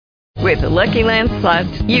With the Lucky Land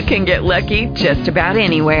Slots, you can get lucky just about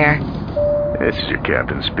anywhere. This is your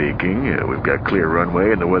captain speaking. We've got clear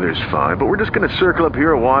runway and the weather's fine, but we're just going to circle up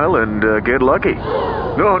here a while and get lucky.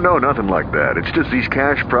 No, nothing like that. It's just these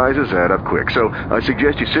cash prizes add up quick. So I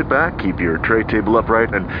suggest you sit back, keep your tray table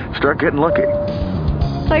upright, and start getting lucky.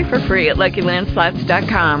 Play for free at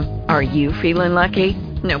LuckyLandSlots.com. Are you feeling lucky?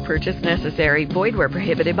 No purchase necessary. Void where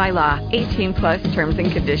prohibited by law. 18+ terms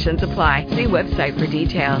and conditions apply. See website for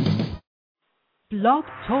details. Blog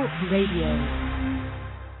Talk Radio.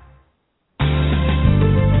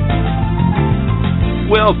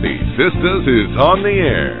 Wealthy Sistas is on the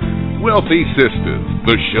air. Wealthy Sistas,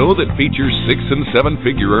 the show that features 6- and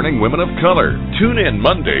 7-figure earning women of color. Tune in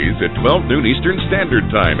Mondays at 12 noon Eastern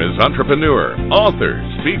Standard Time as entrepreneur, author,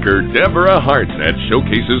 speaker Deborah Hartnett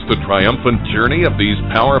showcases the triumphant journey of these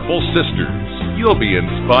powerful sisters. You'll be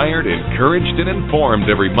inspired, encouraged, and informed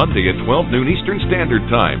every Monday at 12 noon Eastern Standard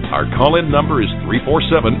Time. Our call-in number is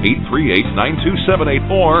 347-838-9278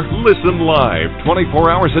 or listen live 24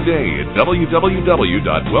 hours a day at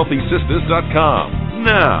www.wealthysistas.com.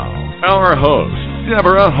 Now, our host,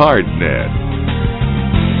 Deborah Hartnett.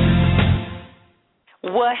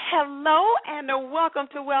 Well, hello and welcome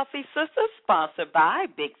to Wealthy Sistas, sponsored by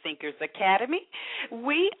Big Thinkers Academy.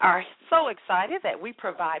 We are so excited that we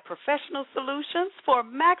provide professional solutions for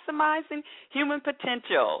maximizing human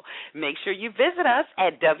potential. Make sure you visit us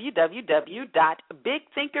at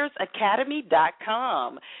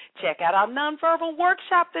www.bigthinkersacademy.com. Check out our nonverbal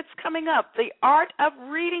workshop that's coming up, The Art of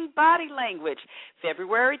Reading Body Language,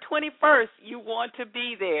 February 21st. You want to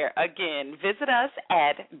be there. Again, visit us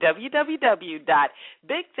at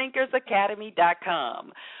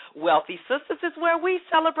www.bigthinkersacademy.com. Wealthy Sistas is where we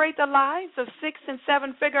celebrate the lives of 6- and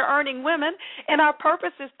 7-figure earning women, and our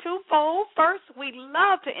purpose is twofold. First, we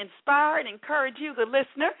love to inspire and encourage you, the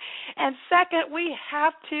listener, and second, we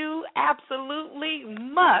have to, absolutely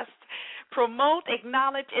must, promote,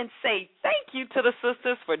 acknowledge, and say thank you to the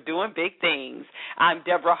sisters for doing big things. I'm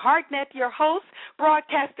Deborah Hartnett, your host,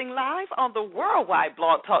 broadcasting live on the Worldwide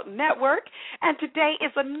Blog Talk Network, and today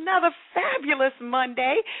is another fabulous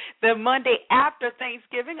Monday, the Monday after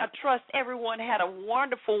Thanksgiving. I trust everyone had a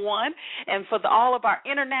wonderful one, and for all of our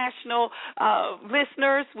international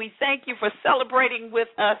listeners, we thank you for celebrating with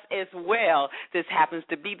us as well. This happens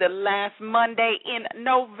to be the last Monday in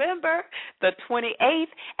November, the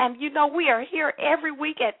 28th, and you know we are here every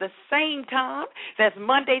week at the same time. That's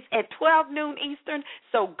Mondays at 12 noon Eastern.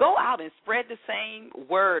 So go out and spread the same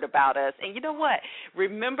word about us. And you know what?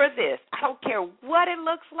 Remember this. I don't care what it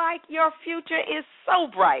looks like. Your future is so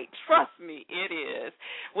bright. Trust me, it is.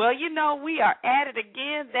 Well, you know, we are at it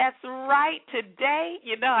again. That's right. Today,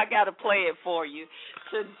 you know, I got to play it for you.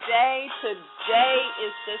 Today is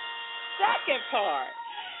the second part,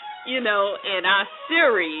 you know, in our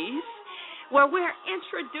series where we're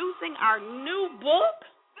introducing our new book,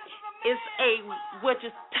 which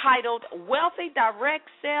is titled Wealthy Direct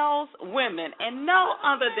Sales Women. And no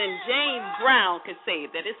other than James Brown could say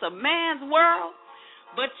that it's a man's world,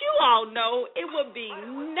 but you all know it would be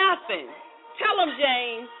nothing. Tell them,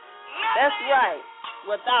 James. That's right,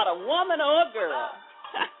 without a woman or a girl.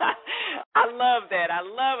 I love that. I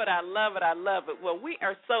love it. Well, we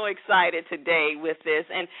are so excited today with this.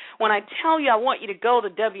 And when I tell you, I want you to go to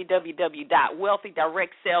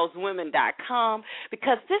www.wealthydirectsaleswomen.com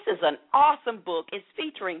because this is an awesome book. It's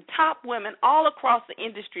featuring top women all across the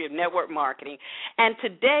industry of network marketing. And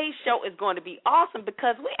today's show is going to be awesome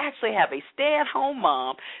because we actually have a stay-at-home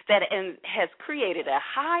mom that has created a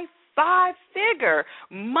high 5-figure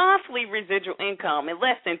monthly residual income in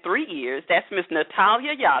less than 3 years. That's Miss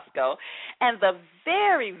Natalia Yosco. And the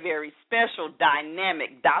very, very special,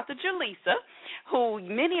 dynamic Dr. Julissa, who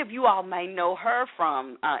many of you all may know her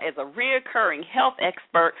from as a reoccurring health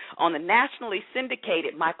expert on the nationally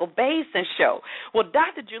syndicated Michael Baisden Show. Well,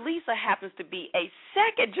 Dr. Julissa happens to be a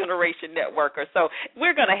second-generation networker, so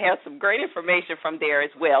we're going to have some great information from there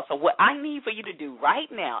as well. So what I need for you to do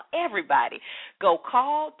right now, everybody, go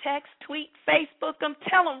call, text, tweet, Facebook them.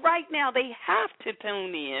 Tell them right now they have to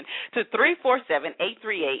tune in to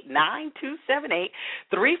 347-838-9278,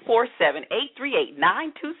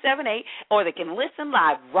 347-838-9278, or they can listen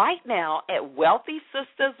live right now at Wealthy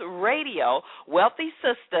Sistas Radio, Wealthy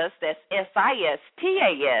Sistas, that's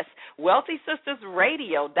SISTAS,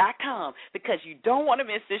 WealthySistasRadio.com, because you don't want to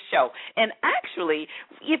miss this show. And actually,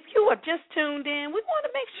 if you are just tuned in, we want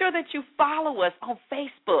to make sure that you follow us on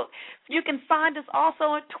Facebook. You can find us also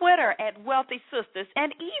on Twitter at Wealthy Sistas,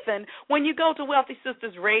 and even when you go to Wealthy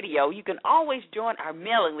Sistas Radio, you can always join our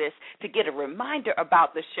mailing list to get a reminder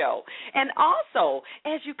about the show. And also,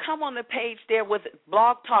 as you come on the page there, there with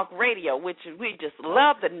Blog Talk Radio, which we just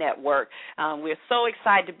love the network. We're so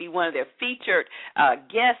excited to be one of their featured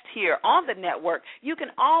guests here on the network. You can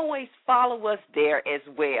always follow us there as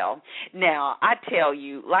well. Now, I tell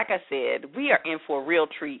you, like I said, we are in for a real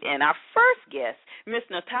treat, and our first guest, Miss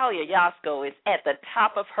Natalia Yosco, is at the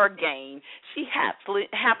top of her game. She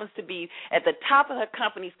happens to be at the top of her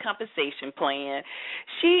company's compensation plan.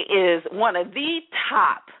 She is one of the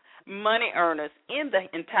top money earners in the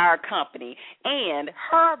entire company, and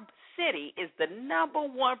her city is the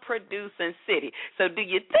 #1 producing city. So do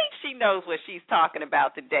you think she knows what she's talking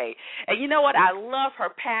about today? And you know what? I love her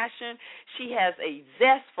passion. She has a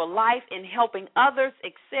zest for life in helping others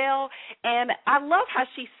excel, and I love how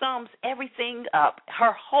she sums everything up,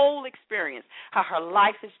 her whole experience, how her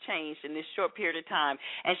life has changed in this short period of time,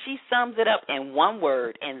 and she sums it up in one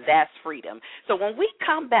word, and that's freedom. So when we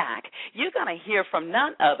come back, you're going to hear from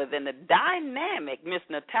none other than the dynamic Miss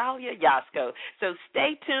Natalia Yosco. So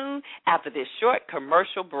stay tuned after this short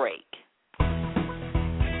commercial break.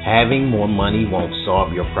 Having more money won't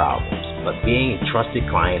solve your problems, but being a trusted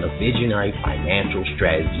client of Visionary Financial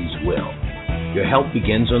Strategies will. Your help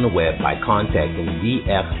begins on the web by contacting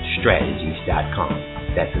VFstrategies.com.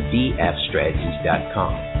 That's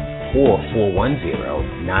VFstrategies.com. Or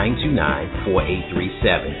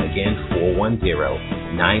 410-929-4837. Again,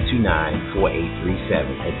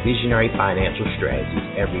 410-929-4837. At Visionary Financial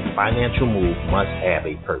Strategies, every financial move must have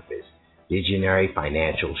a purpose. Visionary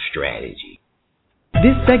Financial Strategy.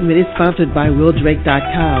 This segment is sponsored by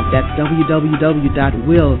WillDrake.com. That's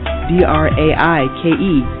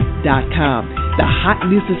www.WillDraike.com. The hot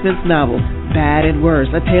new suspense novel, Bad and Worse,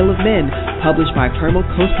 A Tale of Men, published by Permal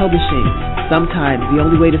Coast Publishing. Sometimes the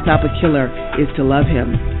only way to stop a killer is to love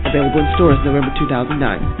him. Available in stores November 2009.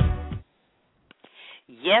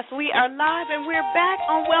 Yes, we are live, and we're back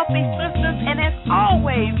on Wealthy Sistas, and as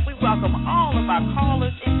always, we welcome all of our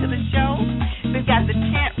callers into the show. We've got the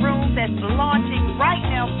chat room that's launching right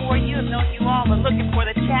now for you. I know you all are looking for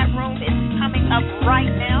the chat room. It's coming up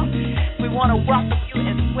right now. We want to welcome you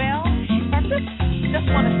as well, and just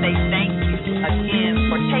want to say thank you again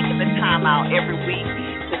for taking the time out every week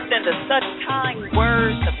to send us such kind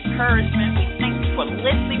words of encouragement. We thank you for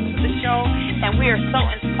listening to the show, and we are so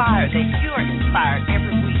inspired that you are inspired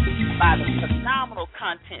every week by the phenomenal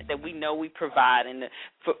content that we know we provide and the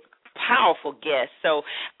powerful guests. So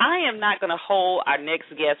I am not going to hold our next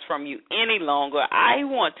guest from you any longer. I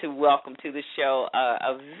want to welcome to the show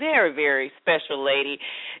a very, very special lady,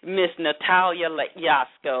 Miss Natalia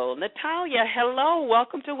Yosco. Natalia, hello.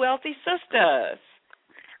 Welcome to Wealthy Sistas.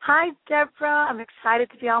 Hi, Deborah. I'm excited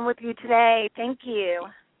to be on with you today. Thank you.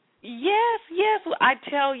 Yes. I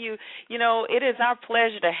tell you, it is our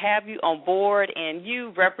pleasure to have you on board, and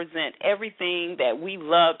you represent everything that we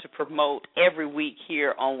love to promote every week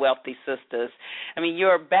here on Wealthy Sistas. I mean,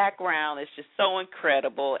 your background is just so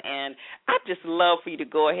incredible, and I'd just love for you to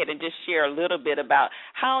go ahead and just share a little bit about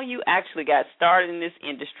how you actually got started in this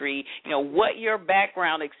industry, what your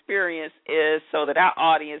background experience is, so that our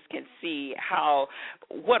audience can see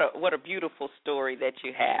what a beautiful story that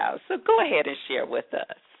you have. So go ahead and share with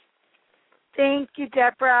us. Thank you,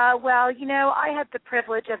 Deborah. Well, I had the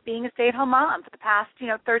privilege of being a stay-at-home mom for the past,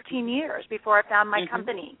 13 years before I found my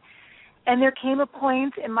company. And there came a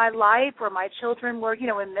point in my life where my children were,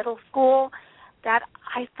 in middle school that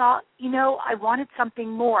I thought, I wanted something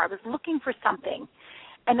more. I was looking for something.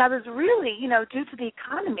 And I was really, due to the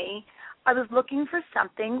economy, I was looking for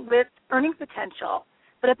something with earning potential.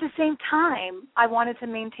 But at the same time, I wanted to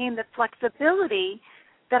maintain the flexibility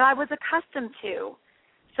that I was accustomed to.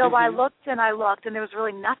 So I looked, and there was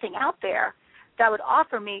really nothing out there that would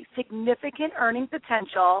offer me significant earning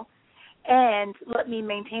potential and let me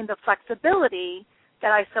maintain the flexibility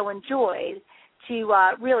that I so enjoyed to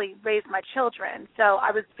really raise my children. So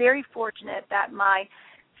I was very fortunate that my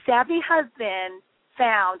savvy husband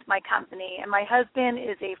found my company, and my husband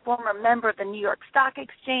is a former member of the New York Stock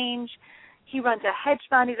Exchange. He runs a hedge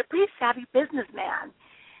fund. He's a pretty savvy businessman.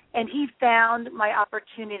 And he found my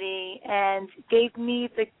opportunity and gave me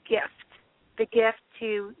the gift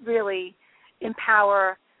to really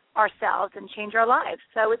empower ourselves and change our lives.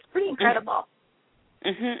 So it's pretty incredible.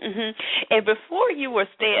 And before you were a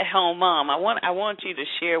stay-at-home mom, I want you to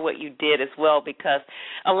share what you did as well, because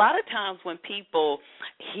a lot of times when people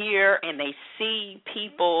hear and they see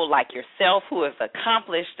people like yourself who have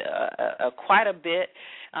accomplished quite a bit,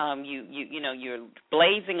 you're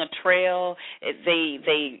blazing a trail.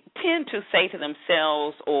 They tend to say to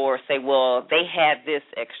themselves or say, well, they had this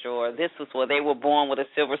extra, or this was where they were born with a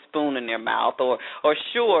silver spoon in their mouth, or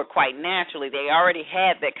sure, quite naturally, they already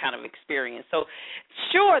had that kind of experience. So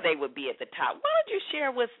sure, they would be at the top. Why don't you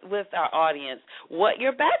share with our audience what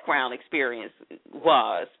your background experience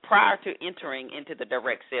was prior to entering into the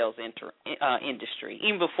direct sales industry,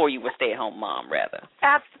 even before you were a stay-at-home mom, rather?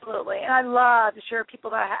 Absolutely, and I love to share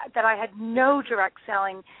people that I had no direct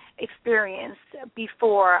selling experience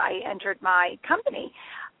before I entered my company.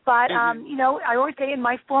 But, I always say in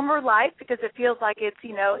my former life, because it feels like it's,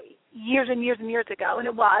 years and years and years ago, and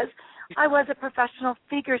it was, I was a professional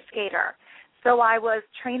figure skater. So I was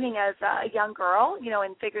training as a young girl,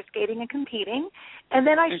 in figure skating and competing, and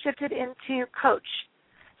then I shifted into coach.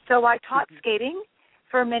 So I taught skating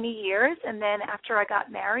for many years, and then after I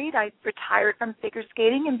got married, I retired from figure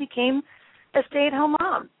skating and became a stay-at-home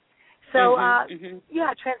mom. So,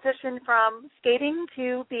 transitioned from skating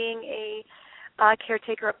to being a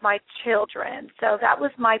caretaker of my children. So that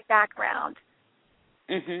was my background.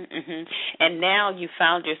 And now you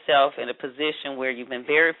found yourself in a position where you've been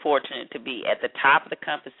very fortunate to be at the top of the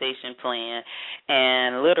compensation plan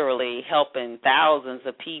and literally helping thousands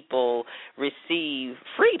of people receive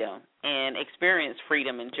freedom and experience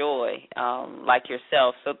freedom and joy like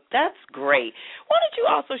yourself. So that's great. Why don't you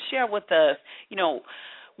also share with us,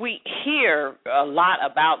 we hear a lot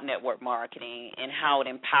about network marketing and how it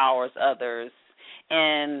empowers others.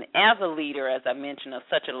 And as a leader, as I mentioned, of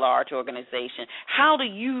such a large organization, how do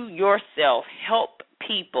you yourself help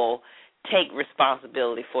people take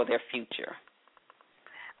responsibility for their future?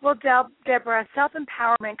 Well, Deborah,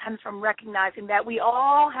 self-empowerment comes from recognizing that we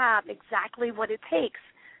all have exactly what it takes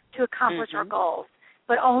to accomplish our goals,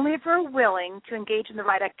 but only if we're willing to engage in the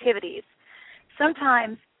right activities.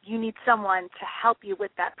 Sometimes you need someone to help you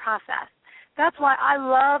with that process. That's why I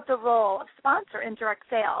love the role of sponsor in direct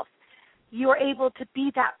sales. You are able to be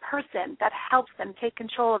that person that helps them take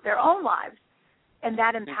control of their own lives, and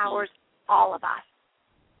that empowers all of us.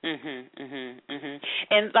 And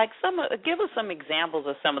give us some examples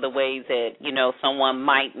of some of the ways that someone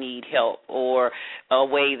might need help, or a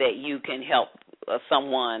way that you can help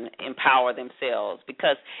someone empower themselves,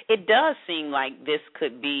 because it does seem like this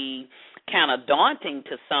could be kind of daunting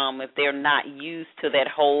to some if they're not used to that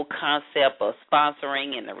whole concept of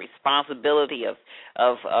sponsoring and the responsibility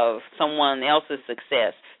of someone else's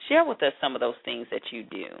success. Share with us some of those things that you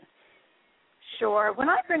do. Sure. When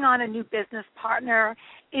I bring on a new business partner,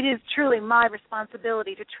 it is truly my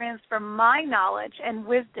responsibility to transfer my knowledge and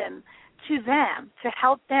wisdom to them to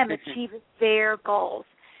help them achieve their goals.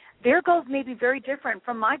 Their goals may be very different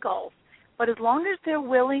from my goals, but as long as they're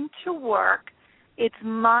willing to work, it's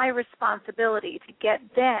my responsibility to get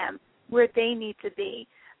them where they need to be.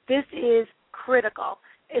 This is critical,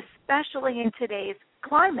 especially in today's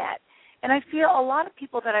climate. And I feel a lot of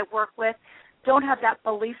people that I work with don't have that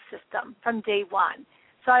belief system from day one.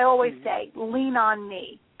 So I always say, lean on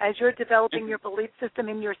me. As you're developing your belief system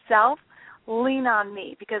in yourself, lean on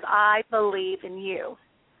me because I believe in you.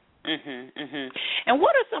 And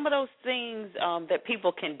what are some of those things that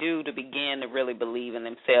people can do to begin to really believe in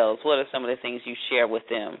themselves? What are some of the things you share with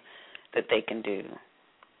them that they can do?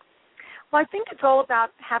 Well, I think it's all about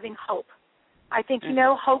having hope. I think,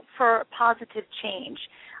 hope for positive change.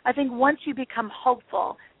 I think once you become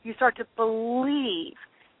hopeful, you start to believe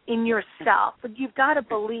in yourself. But you've got to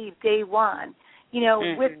believe day one,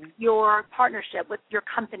 with your partnership, with your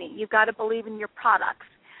company. You've got to believe in your products.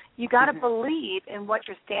 You got to believe in what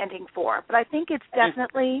you're standing for. But I think it's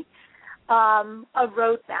definitely a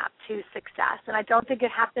roadmap to success, and I don't think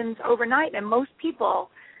it happens overnight. And most people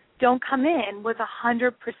don't come in with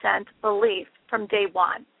 100% belief from day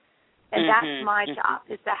one. And that's my job,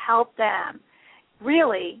 is to help them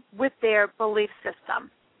really with their belief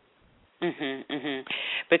system.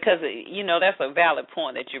 Because, that's a valid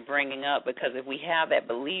point that you're bringing up, because if we have that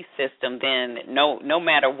belief system, then no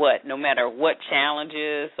matter what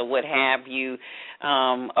challenges or what have you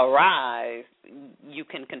arise, you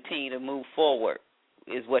can continue to move forward,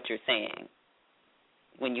 is what you're saying,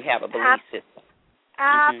 when you have a belief system.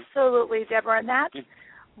 Absolutely, Deborah, and that's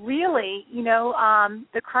really,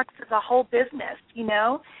 the crux of the whole business,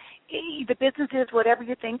 The business is whatever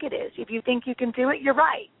you think it is. If you think you can do it, you're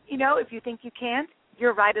right. If you think you can't,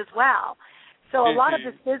 you're right as well. So a lot of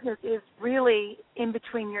this business is really in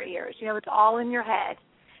between your ears. It's all in your head.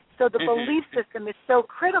 So the belief system is so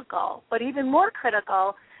critical, but even more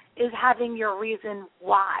critical is having your reason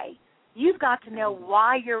why. You've got to know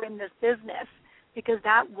why you're in this business, because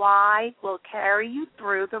that why will carry you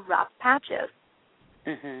through the rough patches.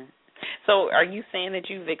 So are you saying that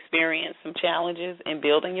you've experienced some challenges in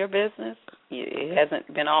building your business? It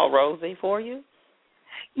hasn't been all rosy for you?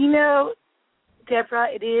 You know, Deborah,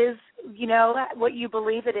 it is, you know, what you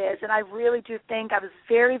believe it is. And I really do think I was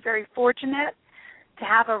very, very fortunate to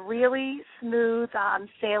have a really smooth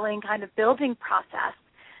sailing kind of building process.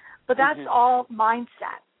 But that's all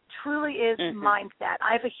mindset. Truly is mindset.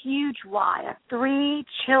 I have a huge why. I have 3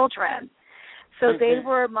 children. So they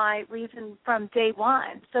were my reason from day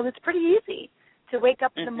one. So it's pretty easy to wake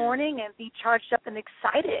up in the morning and be charged up and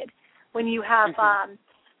excited when you have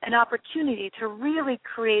an opportunity to really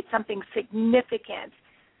create something significant,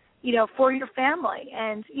 you know, for your family.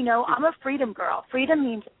 And, you know, I'm a freedom girl. Freedom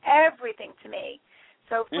means everything to me.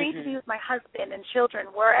 So free to be with my husband and children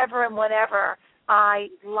wherever and whenever I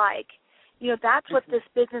like. You know, that's what this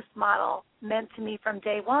business model meant to me from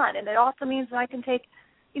day one. And it also means that I can take,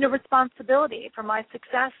 you know, responsibility for my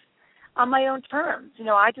success on my own terms. You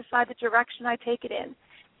know, I decide the direction I take it in.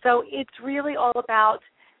 So it's really all about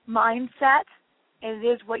mindset, and it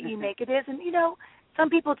is what you make it is. And, you know, some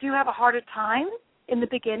people do have a harder time in the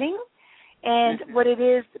beginning, and what it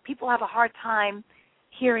is, people have a hard time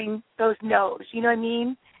hearing those no's, you know what I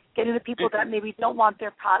mean? Getting the people that maybe don't want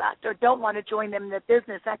their product or don't want to join them in the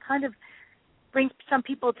business. That kind of brings some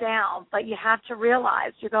people down, but you have to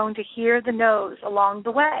realize you're going to hear the no's along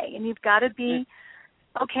the way, and you've got to be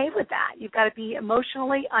okay with that. You've got to be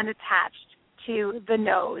emotionally unattached to the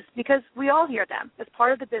no's, because we all hear them as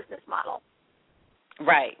part of the business model.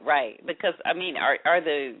 Right, right. Because, I mean,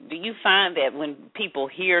 do you find that when people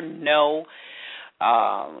hear no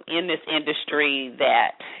in this industry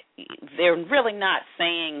that they're really not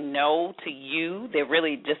saying no to you, they're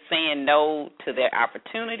really just saying no to their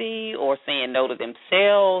opportunity or saying no to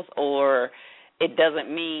themselves, or it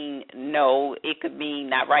doesn't mean no, it could mean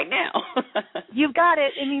not right now? You've got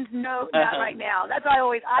it. It means no, not right now. That's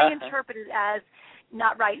why I interpret it as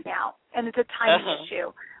not right now, and it's a timing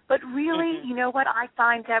issue. But really, you know what I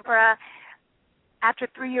find, Deborah, after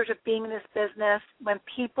 3 years of being in this business, when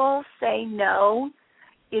people say no,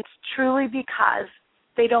 it's truly because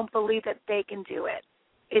they don't believe that they can do it.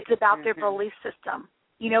 It's about their belief system.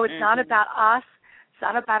 You know, it's not about us. It's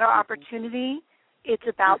not about our opportunity. It's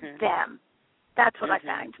about them. That's what I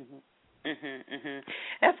find.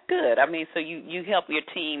 That's good. I mean, so you help your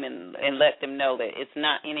team and let them know that it's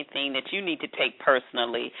not anything that you need to take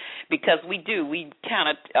personally, because we kind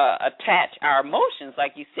of attach our emotions,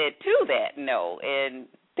 like you said, to that no, and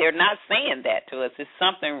they're not saying that to us. It's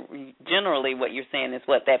something, generally what you're saying is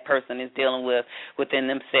what that person is dealing with within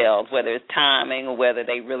themselves, whether it's timing or whether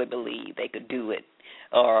they really believe they could do it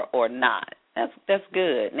or not. That's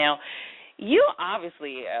good. Now, you're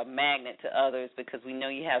obviously a magnet to others, because we know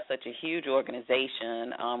you have such a huge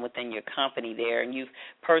organization within your company there, and you've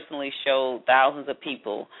personally showed thousands of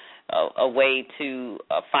people a way to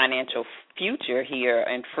a financial future here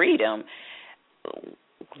and freedom.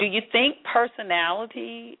 Do you think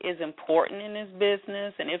personality is important in this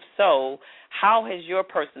business? And if so, how has your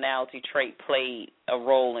personality trait played a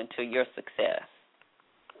role into your success?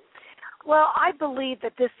 Well, I believe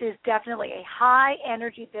that this is definitely a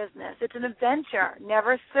high-energy business. It's an adventure,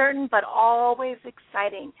 never certain, but always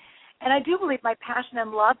exciting. And I do believe my passion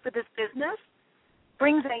and love for this business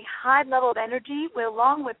brings a high level of energy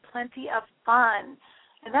along with plenty of fun.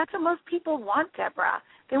 And that's what most people want, Deborah.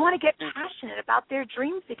 They want to get passionate about their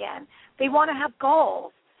dreams again. They want to have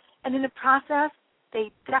goals. And in the process,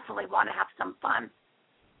 they definitely want to have some fun.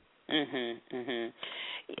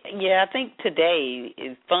 Yeah, I think today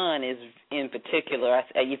fun is in particular.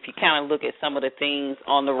 If you kind of look at some of the things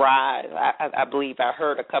on the rise, I believe I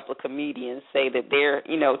heard a couple of comedians say that their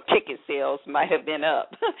ticket sales might have been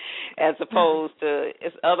up as opposed to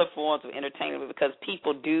other forms of entertainment, because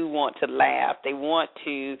people do want to laugh. They want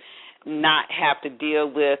to not have to deal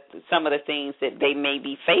with some of the things that they may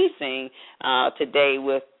be facing today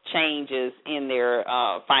with changes in their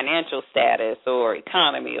financial status or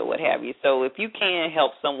economy or what have you. So if you can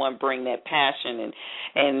help someone bring that passion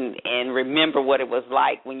and remember what it was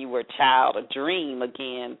like when you were a child, a dream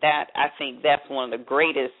again, I think that's one of the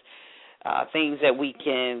greatest things that we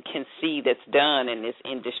can see that's done in this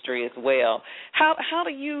industry as well. How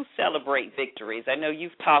do you celebrate victories? I know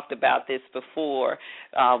you've talked about this before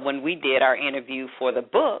when we did our interview for the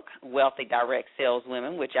book, Wealthy Direct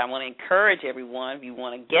Saleswomen, which I want to encourage everyone, if you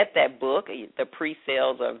want to get that book, the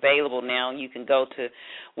pre-sales are available now. You can go to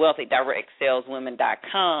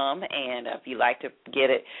wealthydirectsaleswomen.com, and if you'd like to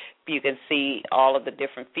get it, you can see all of the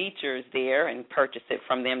different features there and purchase it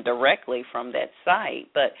from them directly from that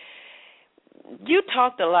site. But you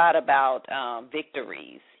talked a lot about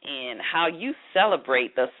victories and how you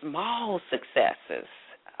celebrate the small successes.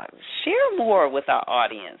 share more with our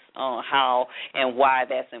audience on how and why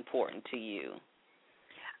that's important to you.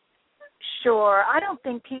 Sure. I don't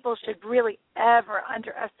think people should really ever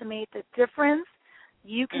underestimate the difference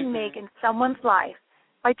you can make in someone's life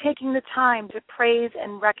by taking the time to praise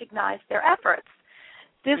and recognize their efforts.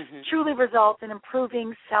 This truly results in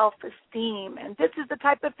improving self-esteem, and this is the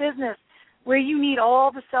type of business where you need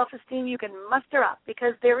all the self-esteem you can muster up,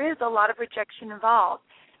 because there is a lot of rejection involved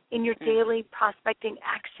in your daily prospecting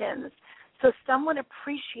actions. So someone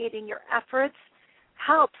appreciating your efforts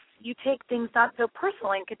helps you take things not so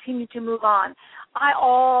personally and continue to move on. I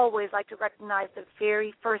always like to recognize the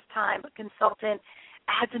very first time a consultant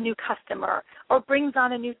adds a new customer or brings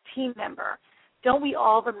on a new team member. Don't we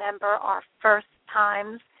all remember our first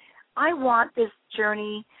times? I want this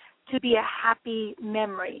journey to be a happy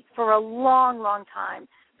memory for a long, long time,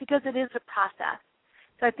 because it is a process.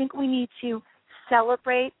 So I think we need to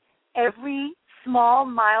celebrate every small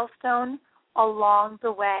milestone along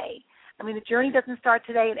the way. I mean, the journey doesn't start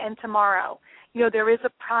today and end tomorrow. You know, there is a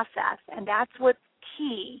process, and that's what's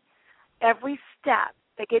key. Every step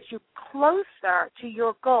that gets you closer to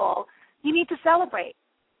your goal, you need to celebrate.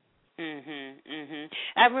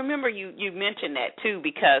 I remember you mentioned that too,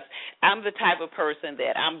 because I'm the type of person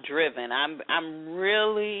that I'm driven. I'm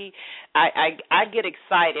really I get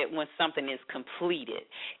excited when something is completed,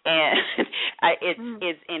 and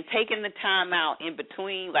it's in taking the time out in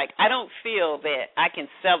between. Like, I don't feel that I can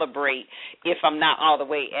celebrate if I'm not all the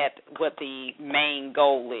way at what the main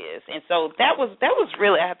goal is. And so that was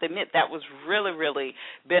really, I have to admit, that was really, really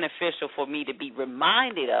beneficial for me to be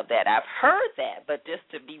reminded of that. I've heard that, but just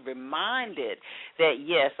to be reminded that,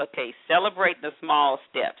 yes, okay, celebrate the small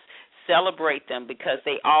steps. Celebrate them, because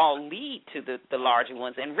they all lead to the larger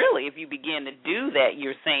ones. And really, if you begin to do that,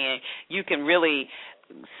 you're saying you can really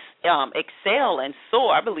excel and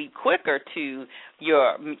soar, I believe, quicker to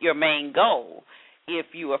your main goal if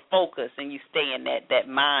you are focused and you stay in that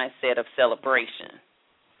mindset of celebration.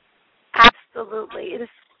 Absolutely.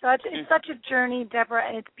 It's such a journey, Deborah,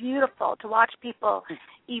 and it's beautiful to watch people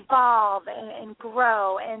evolve and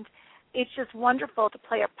grow, and it's just wonderful to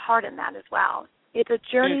play a part in that as well. It's a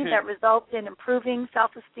journey that results in improving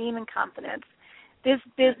self-esteem and confidence. This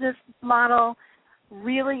business model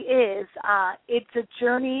really is, it's a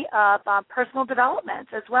journey of personal development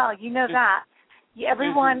as well. You know that.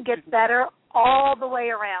 Everyone gets better all the way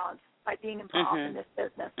around by being involved in this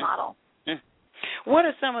business model. What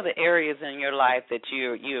are some of the areas in your life that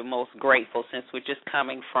you're most grateful, since we're just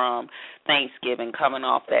coming from Thanksgiving, coming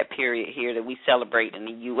off that period here that we celebrate in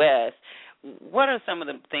the U.S., what are some of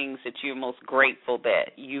the things that you're most grateful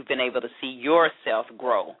that you've been able to see yourself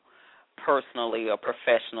grow personally or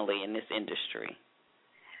professionally in this industry?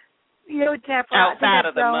 You know, Deborah, outside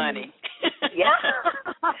of the money. Yeah.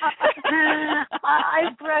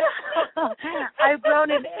 I've grown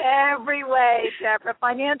in every way, Deborah.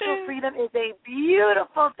 Financial freedom is a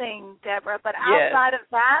beautiful thing, Deborah, but outside of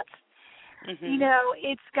that, you know,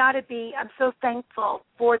 it's got to be, I'm so thankful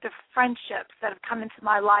for the friendships that have come into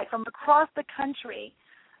my life from across the country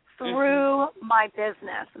through my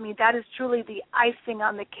business. I mean, that is truly the icing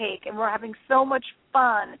on the cake, and we're having so much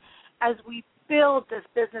fun as we build this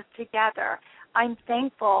business together. I'm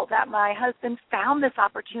thankful that my husband found this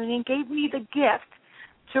opportunity and gave me the gift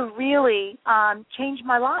to really change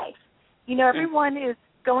my life. You know, everyone is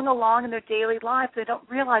going along in their daily lives. They don't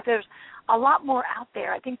realize there's a lot more out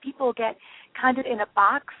there. I think people get kind of in a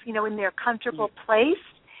box, you know, in their comfortable place,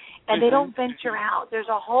 and they don't venture out. There's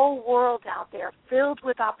a whole world out there filled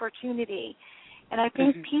with opportunity. And I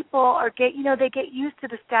think people they get used to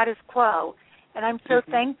the status quo. And I'm so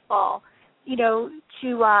thankful, you know,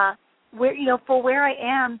 to for where I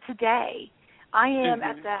am today. I am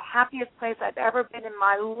at the happiest place I've ever been in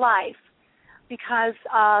my life because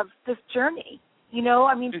of this journey. You know,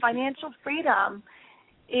 I mean, financial freedom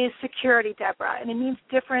is security, Deborah, and it means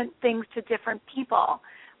different things to different people.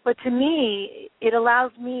 But to me, it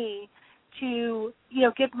allows me to, you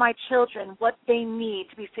know, give my children what they need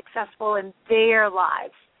to be successful in their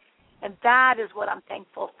lives. And that is what I'm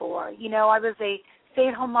thankful for. You know, I was a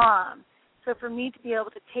stay-at-home mom. So for me to be able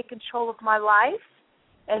to take control of my life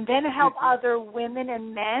and then help other women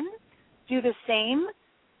and men do the same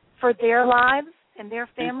for their lives and their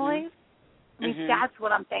families, I mean, that's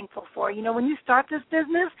what I'm thankful for. You know, when you start this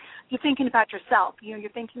business, you're thinking about yourself. You know,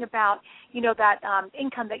 you're thinking about, you know, that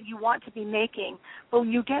income that you want to be making. But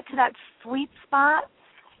when you get to that sweet spot,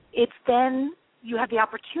 it's then you have the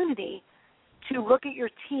opportunity to look at your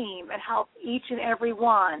team and help each and every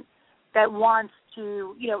one that wants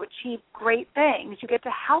to, you know, achieve great things. You get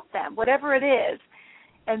to help them, whatever it is.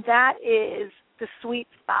 And that is the sweet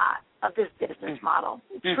spot. of this business model.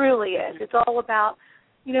 It truly is. It's all about,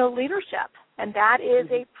 leadership, and that is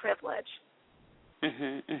a privilege.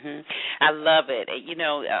 I love it.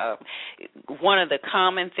 One of the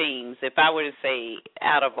common themes, if I were to say,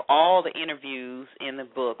 out of all the interviews in the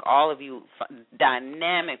book, all of you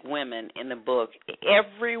dynamic women in the book,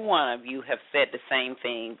 every one of you have said the same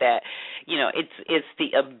thing, that, it's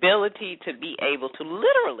the ability to be able to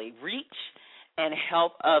literally reach and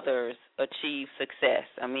help others achieve success.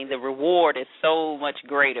 I mean, the reward is so much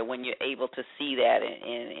greater when you're able to see that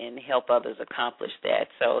and help others accomplish that.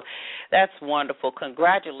 So that's wonderful.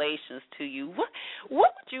 Congratulations to you. What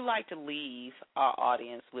would you like to leave our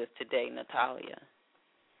audience with today, Natalia?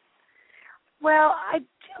 Well, I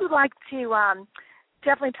do like to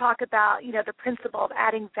definitely talk about, the principle of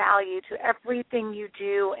adding value to everything you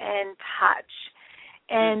do and touch.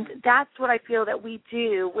 And that's what I feel that we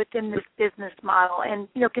do within this business model. And,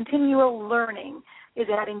 continual learning is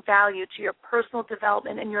adding value to your personal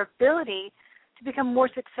development and your ability to become more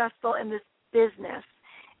successful in this business.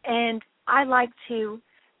 And I like to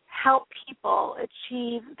help people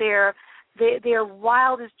achieve their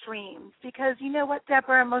wildest dreams, because you know what,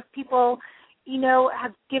 Deborah, most people,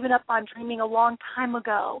 have given up on dreaming a long time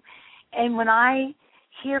ago. And when I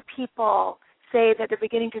hear people say that they're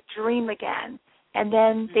beginning to dream again, and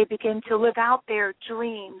then they begin to live out their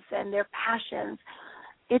dreams and their passions,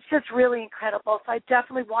 it's just really incredible. So I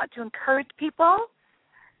definitely want to encourage people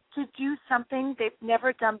to do something they've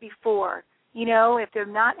never done before. If they're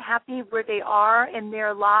not happy where they are in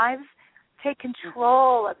their lives, take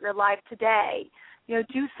control of your life today.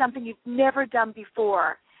 Do something you've never done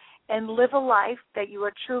before and live a life that you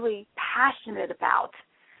are truly passionate about.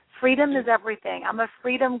 Freedom is everything. I'm a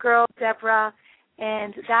freedom girl, Deborah.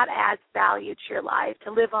 And that adds value to your life,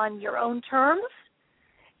 to live on your own terms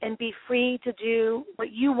and be free to do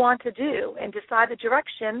what you want to do and decide the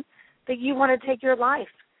direction that you want to take your life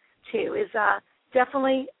to is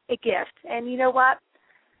definitely a gift. And you know what?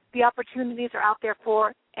 The opportunities are out there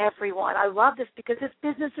for everyone. I love this because this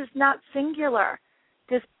business is not singular.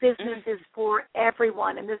 This business is for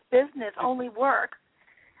everyone, and this business only works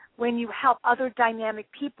when you help other dynamic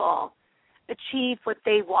people achieve what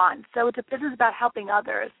they want. So it's a business about helping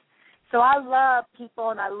others. So I love people,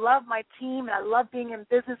 and I love my team, and I love being in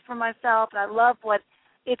business for myself, and I love what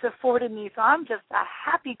it's afforded me. So I'm just a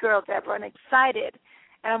happy girl, Deborah, and excited,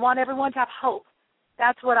 and I want everyone to have hope.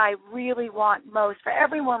 That's what I really want most for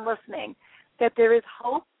everyone listening, that there is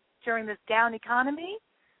hope during this down economy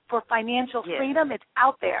for financial freedom. It's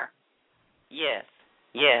out there. Yes.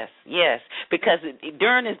 Because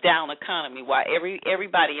during this down economy, while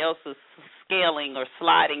everybody else is scaling or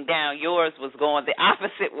sliding down, yours was going the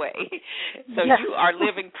opposite way. So you are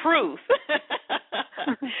living proof,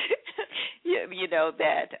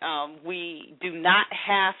 that we do not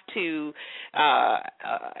have to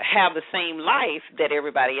have the same life that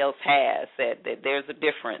everybody else has, that there's a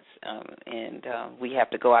difference, and we have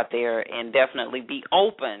to go out there and definitely be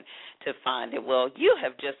open to find it. Well, you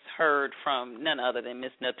have just heard from none other than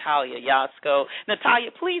Miss Natalia Yosco. Natalia,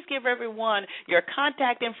 please give everyone your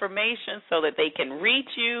contact information so that they can reach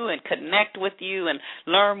you and connect with you and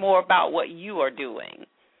learn more about what you are doing.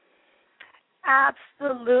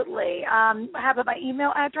 Absolutely. I have my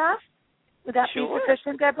email address. Would that be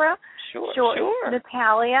sufficient, Deborah? Sure.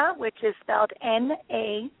 Natalia, which is spelled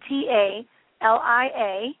Natalia,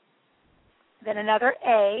 then another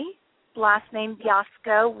A, last name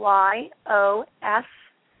Yosco,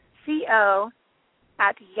 Yosco,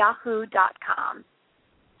 @yahoo.com.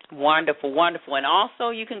 Wonderful. And also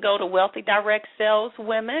you can go to Wealthy Direct Sales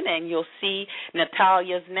Women, and you'll see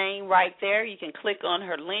Natalia's name right there. You can click on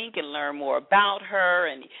her link and learn more about her,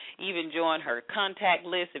 and even join her contact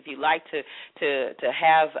list if you'd like to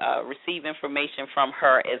have receive information from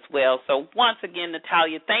her as well. So once again,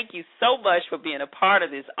 Natalia, thank you so much for being a part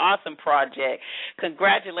of this awesome project.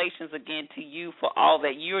 Congratulations again to you for all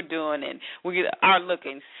that you're doing, and we are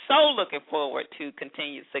looking forward to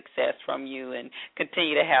continued success from you and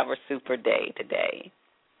continue to have a super day today.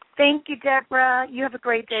 Thank you, Deborah. You have a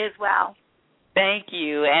great day as well. Thank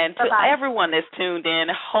you. And to everyone that's tuned in,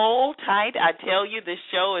 hold tight. I tell you, this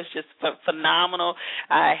show is just phenomenal.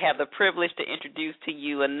 I have the privilege to introduce to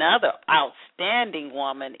you another outstanding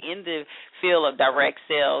woman in the field of direct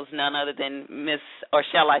sales, none other than Miss, or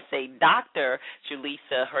shall I say, Dr.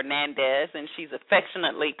 Julissa Hernandez, and she's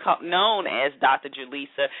affectionately known as Dr.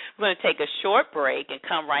 Julissa. We're going to take a short break and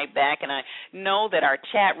come right back, and I know that our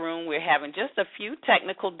chat room, we're having just a few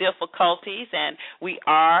technical difficulties, and we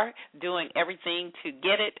are doing everything to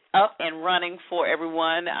get it up and running for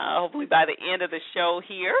everyone, hopefully by the end of the show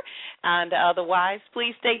here. And otherwise,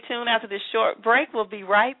 please stay tuned after this short break. We'll be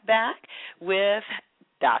right back with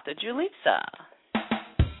Dr. Julissa.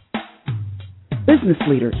 Business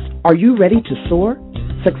leaders, are you ready to soar?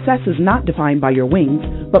 Success is not defined by your wings,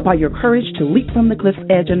 but by your courage to leap from the cliff's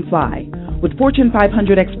edge and fly. With Fortune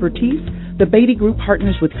 500 expertise, the Baisden Group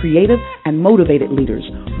partners with creative and motivated leaders,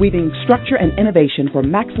 weaving structure and innovation for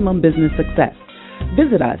maximum business success.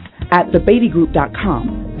 Visit us at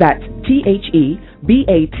thebaidengroup.com. That's THEBATIE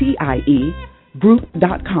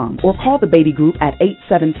group.com, or call the Baisden Group at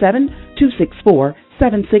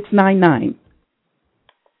 877-264-7699.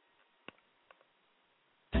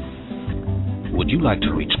 Would you like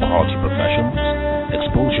to reach quality professionals?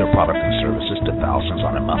 Expose your product and services to thousands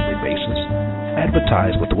on a monthly basis?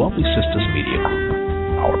 Advertise with the Wealthy Sistas Media Group.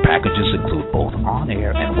 Our packages include both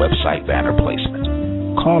on-air and website banner placement.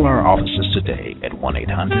 Call our offices today at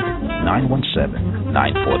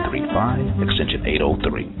 1-800-917-9435, extension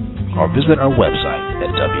 803, or visit our website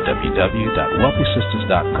at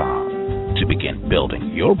www.wealthysistas.com to begin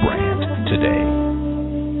building your brand today.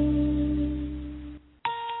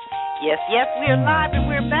 Yes, we are live and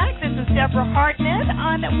we're back. This is Deborah Hartnett,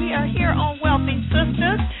 and we are here on Wealthy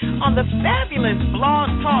Sistas on the fabulous Blog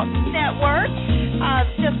Talk Network.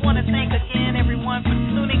 Just want to thank again everyone for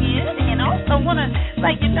tuning in, and also want to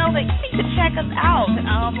let you know that you need to check us out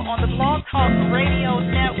on the Blog Talk Radio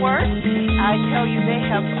Network. I tell you, they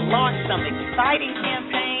have launched some exciting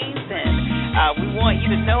campaigns, and we want you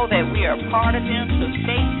to know that we are a part of them, so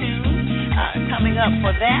stay tuned coming up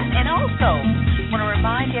for that. And also, I want to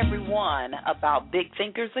remind everyone about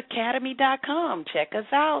BigThinkersAcademy.com. Check us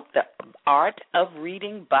out, the art of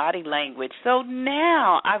reading body language. So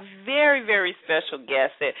now, our very, very special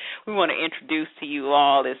guest that we want to introduce to you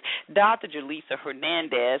all is Dr. Julissa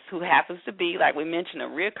Hernandez, who happens to be, like we mentioned, a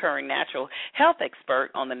recurring natural health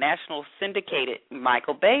expert on the national syndicated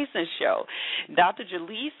Michael Baisden Show. Dr.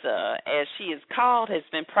 Julissa, as she is called, has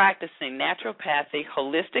been practicing naturopathy,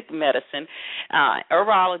 holistic medicine,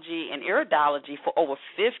 herbology, and iridology for over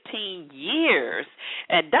 15 years.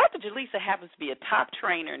 And Dr. Julissa happens to be a top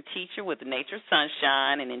trainer and teacher with Nature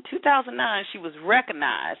Sunshine, and in 2009 she was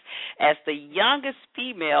recognized as the youngest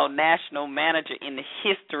female national manager in the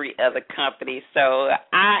history of the company. So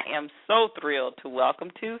I am so thrilled to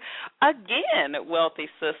welcome to, again, Wealthy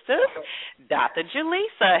Sistas, Dr.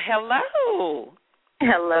 Julissa. Hello.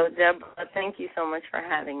 Hello, Deborah. Thank you so much for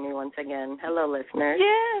having me once again. Hello, listeners.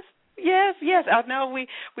 Yes. I know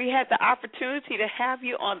we had the opportunity to have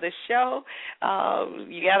you on the show.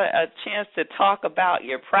 You got a chance to talk about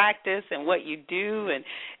your practice and what you do,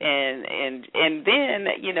 and then,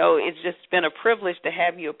 you know, it's just been a privilege to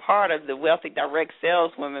have you a part of the Wealthy Direct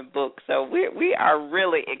Saleswomen book. So we are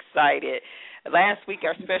really excited. Last week,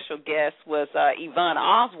 our special guest was Yvonne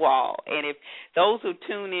Oswald, and if those who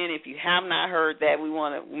tune in, if you have not heard that, we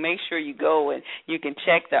want to make sure you go and you can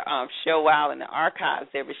check the show out in the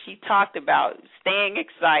archives there. But she talked about staying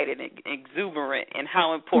excited and exuberant and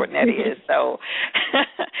how important that is. So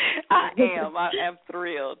I am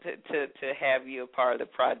thrilled to have you a part of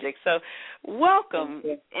the project. So welcome,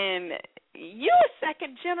 and you're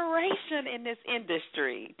second generation in this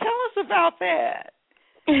industry. Tell us about that.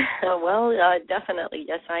 Well, definitely,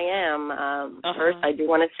 yes, I am. First, I do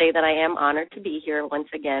want to say that I am honored to be here once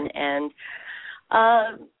again, and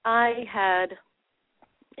I had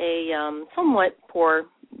a somewhat poor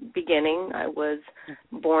beginning. I was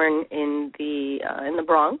born in the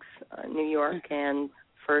Bronx, New York, and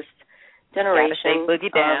first generation. Gotta say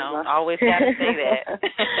boogie down. Always gotta say that.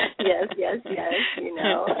 Yes. You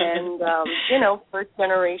know, and first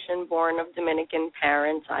generation, born of Dominican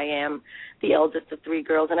parents. I am the eldest of three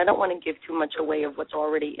girls, and I don't want to give too much away of what's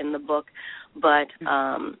already in the book, but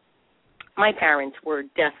my parents were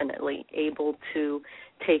definitely able to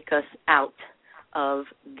take us out of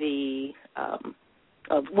the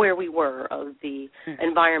of where we were, of the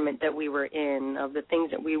environment that we were in, of the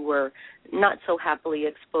things that we were not so happily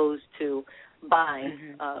exposed to by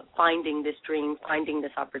finding this dream, finding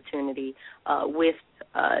this opportunity with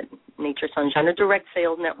Nature Sunshine, or direct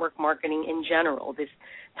sales network marketing in general. This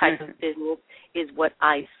type of business is what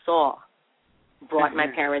I saw brought my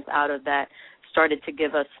parents out of that started to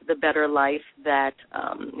give us the better life that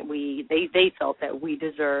they felt that we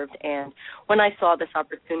deserved. And when I saw this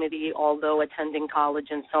opportunity, although attending college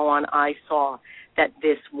and so on, I saw that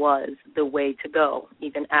this was the way to go.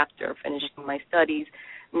 Even after finishing my studies,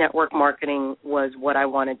 network marketing was what I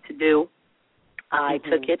wanted to do. I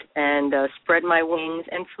took it and spread my wings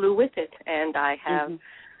and flew with it, and I have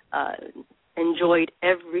enjoyed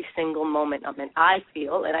every single moment of it. I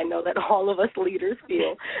feel, and I know that all of us leaders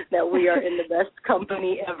feel, that we are in the best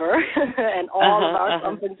company ever, and all of our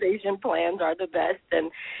compensation plans are the best,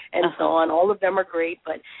 and so on. All of them are great,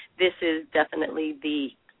 but this is definitely the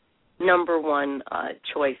number one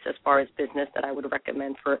choice as far as business that I would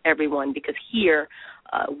recommend for everyone, because here,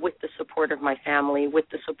 with the support of my family, with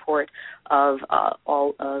the support of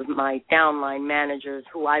all of my downline managers,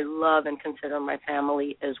 who I love and consider my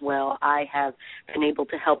family as well, I have been able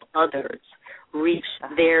to help others reach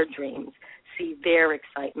their dreams, see their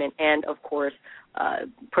excitement, and, of course,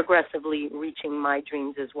 progressively reaching my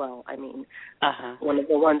dreams as well. I mean, one of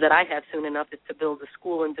the ones that I have soon enough is to build a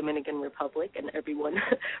school in Dominican Republic, and everyone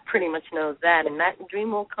pretty much knows that, and that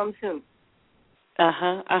dream will come soon.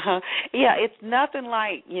 Yeah, it's nothing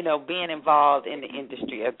like, being involved in the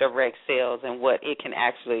industry of direct sales and what it can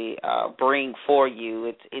actually bring for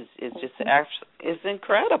you. It's just it's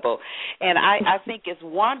incredible. And I think it's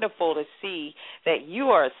wonderful to see that you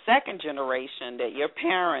are a second generation, that your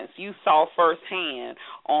parents, you saw firsthand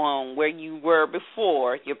on where you were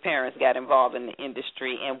before your parents got involved in the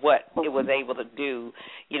industry and what it was able to do.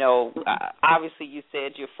 Obviously you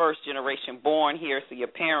said you're first generation born here, so your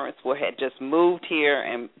parents had just moved here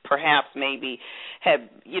and perhaps maybe had,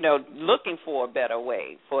 looking for a better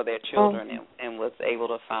way for their children and was able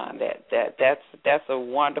to find that's a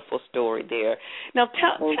wonderful story there. Now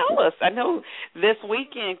tell us, I know this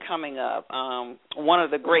weekend coming up, one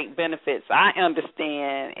of the great benefits I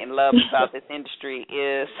understand and love about this industry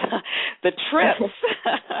is the trips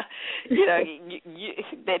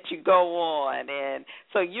that you go on. And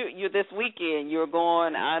so you this weekend you're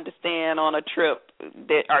going, I understand, on a trip.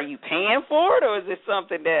 That are you paying for it, or is it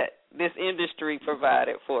something that this industry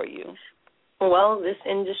provided for you? Well, this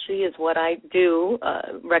industry is what I do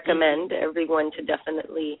recommend everyone to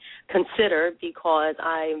definitely consider, because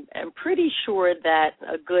I am pretty sure that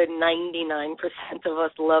a good 99% of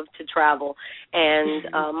us love to travel, and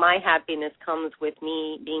my happiness comes with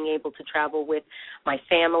me being able to travel with my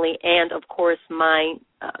family and, of course, my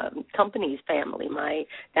company's family, my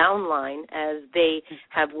downline, as they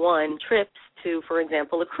have won trips to, for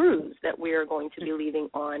example, a cruise that we are going to be leaving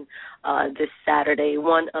on this Saturday,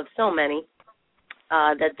 one of so many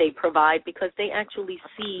that they provide, because they actually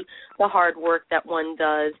see the hard work that one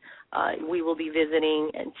does. We will be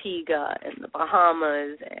visiting Antigua and the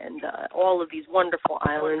Bahamas and all of these wonderful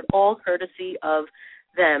islands, all courtesy of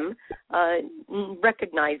them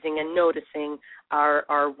recognizing and noticing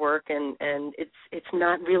our work, and it's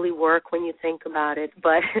not really work when you think about it,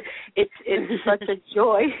 but it's such a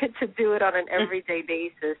joy to do it on an everyday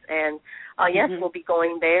basis. And yes, we'll be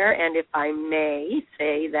going there, and if I may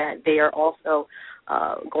say that they are also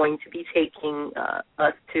going to be taking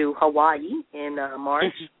us to Hawaii in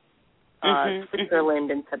March,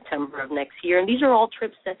 Switzerland in September of next year, and these are all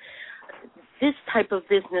trips that this type of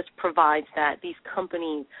business provides, that these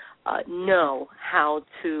companies know how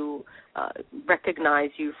to recognize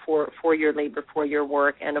you for your labor, for your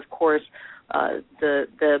work, and, of course,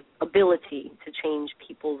 the ability to change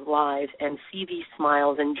people's lives and see these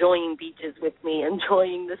smiles, enjoying beaches with me,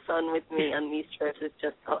 enjoying the sun with me on these trips is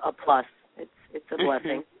just a plus. It's a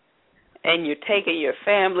blessing. And you're taking your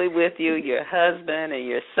family with you, your husband and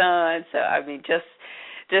your son. So, I mean,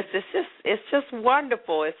 it's just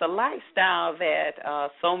wonderful. It's a lifestyle that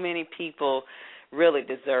so many people really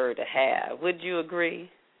deserve to have. Would you agree?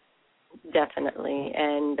 Definitely.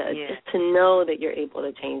 And just to know that you're able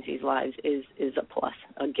to change these lives is a plus,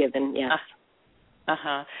 a given, yes.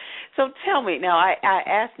 So tell me, now I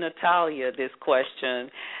asked Natalia this question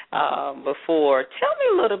before. Tell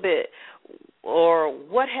me a little bit, or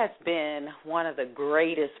what has been one of the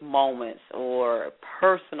greatest moments or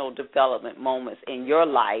personal development moments in your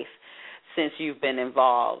life since you've been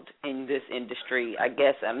involved in this industry? I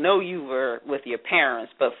guess I know you were with your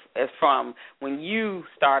parents, but from when you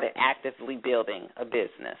started actively building a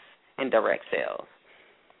business in direct sales.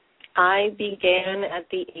 I began at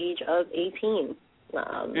the age of 18.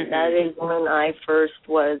 That is when I first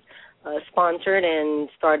was sponsored and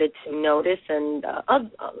started to notice. And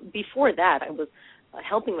before that, I was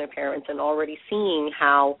helping my parents and already seeing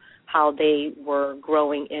how they were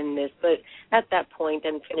growing in this. But at that point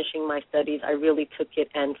and finishing my studies, I really took it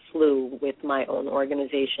and flew with my own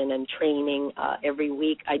organization and training. Every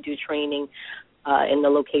week I do training in the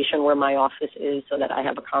location where my office is, so that I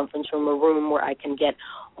have a conference room, a room where I can get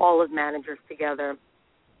all of managers together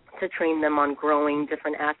to train them on growing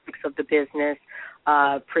different aspects of the business,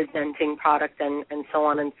 presenting products, and so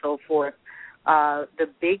on and so forth. The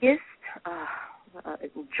biggest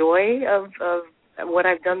joy of what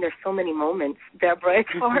I've done, there's so many moments, Deborah. It's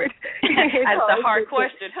hard. That's a hard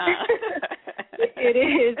question, huh? It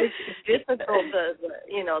is. It's difficult.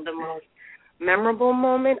 The most memorable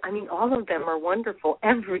moment, I mean, all of them are wonderful.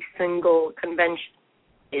 Every single convention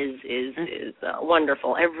is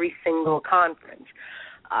wonderful. Every single conference,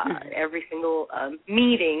 every single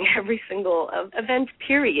meeting, every single event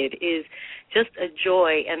period is just a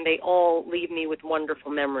joy, and they all leave me with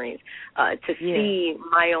wonderful memories. To see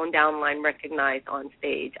my own downline recognized on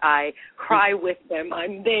stage, I cry with them.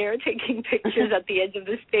 I'm there taking pictures at the edge of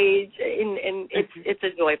the stage, and it's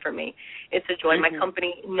a joy for me. It's a joy. My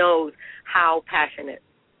company knows how passionate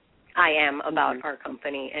I am about our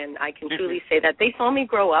company, and I can truly say that they saw me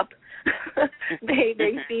grow up.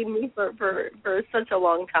 They've seen me for such a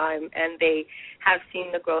long time, and they have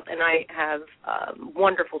seen the growth, and I have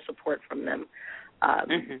wonderful support from them.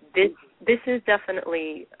 This is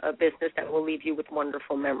definitely a business that will leave you with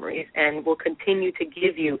wonderful memories and will continue to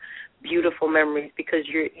give you beautiful memories, because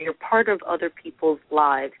you're part of other people's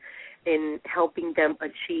lives in helping them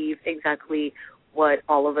achieve exactly what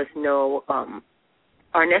all of us know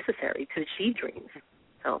are necessary to achieve dreams.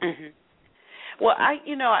 So. Well,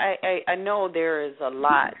 I know there is a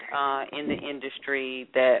lot in the industry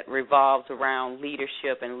that revolves around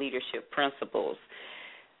leadership and leadership principles.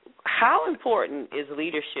 How important is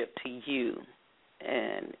leadership to you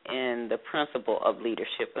and the principle of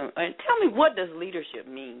leadership? And tell me, what does leadership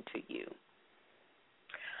mean to you?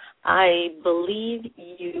 I believe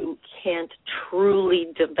you can't truly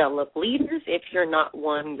develop leaders if you're not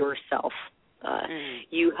one yourself.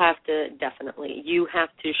 You have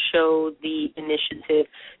to show the initiative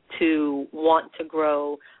to want to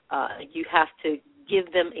grow. You have to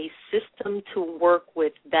give them a system to work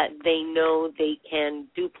with that they know they can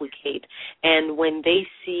duplicate. And when they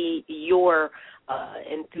see your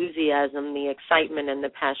enthusiasm, the excitement and the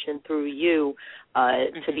passion through you,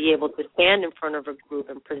 to be able to stand in front of a group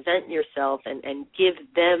and present yourself and give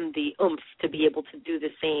them the oomph to be able to do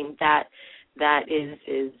the same, that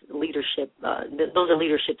is leadership. Those are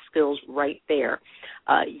leadership skills right there.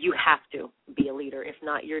 You have to be a leader. If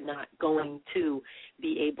not, you're not going to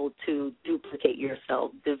be able to duplicate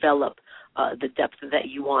yourself, develop the depth that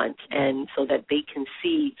you want, and so that they can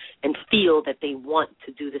see and feel that they want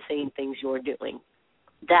to do the same things you're doing.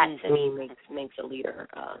 That, to me, makes a leader.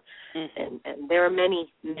 And there are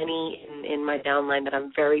many in my downline that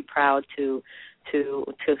I'm very proud to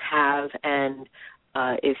have, and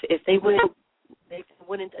if they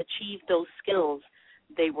wouldn't achieve those skills,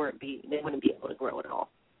 they wouldn't be able to grow at all.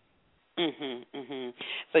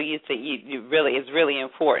 So you say you really, it's really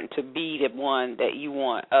important to be the one that you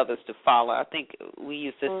want others to follow. I think we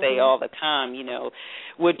used to say all the time,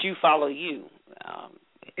 would you follow you?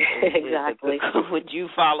 Exactly. Would you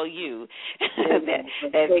follow you?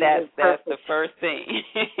 That's the first thing.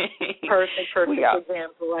 Perfect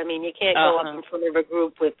example. I mean, you can't go up in front of a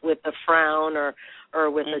group with a frown or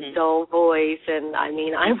with a dull voice, and I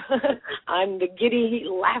mean, I'm the giddy,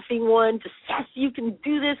 laughing one. Just, yes, you can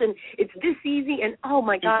do this, and it's this easy. And oh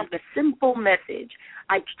my God, the simple message.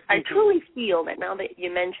 I truly feel that now that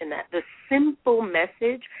you mention that, the simple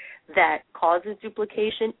message that causes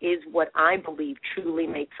duplication is what I believe truly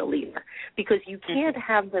makes a leader, because you can't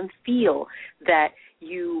have them feel that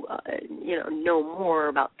you know more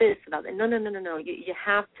about this, about that. No. You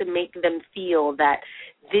have to make them feel that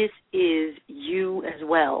this is you as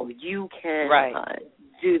well. You can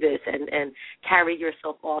do this and carry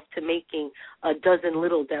yourself off to making a dozen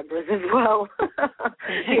little Deborahs as well.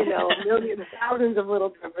 Millions, thousands of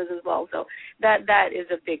little Deborahs as well. So that is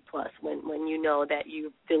a big plus when you know that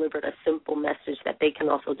you've delivered a simple message that they can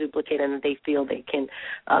also duplicate and that they feel they can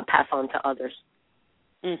pass on to others.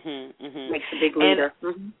 Makes a big leader.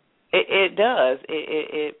 It does.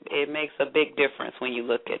 It makes a big difference when you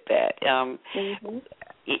look at that.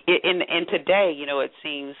 In today, it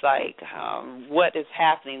seems like what is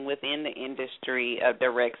happening within the industry of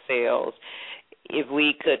direct sales, if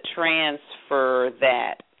we could transfer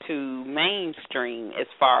that to mainstream as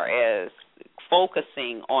far as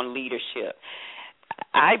focusing on leadership,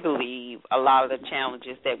 I believe a lot of the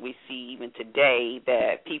challenges that we see even today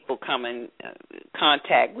that people come in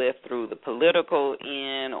contact with through the political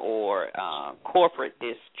end or corporate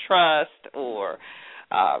distrust or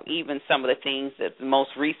even some of the things that the most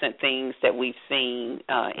recent things that we've seen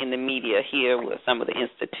in the media here with some of the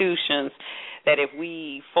institutions, that if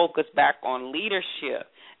we focus back on leadership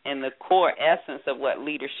and the core essence of what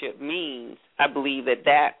leadership means, I believe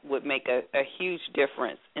that would make a huge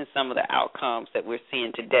difference in some of the outcomes that we're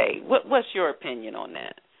seeing today. What's your opinion on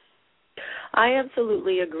that? I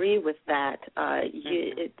absolutely agree with that.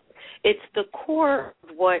 It's the core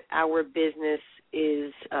of what our business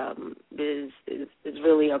is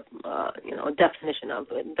really a definition of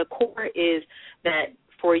it. The core is that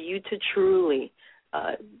for you to truly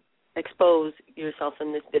expose yourself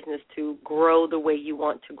in this business to grow the way you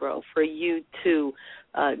want to grow, for you to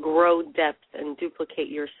grow depth and duplicate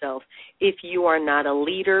yourself. If you are not a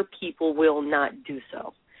leader, people will not do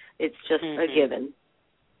so. It's just a given.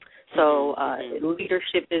 So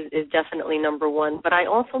leadership is definitely number one. But I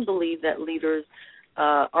also believe that leaders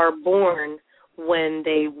are born when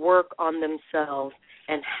they work on themselves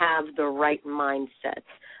and have the right mindset.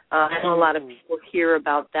 I know a lot of people hear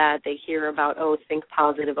about that. They hear about, think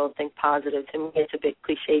positive, think positive. To me, it's a bit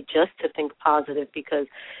cliche just to think positive, because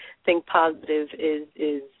think positive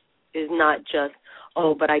is not just,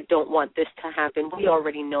 but I don't want this to happen. We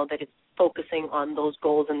already know that it's focusing on those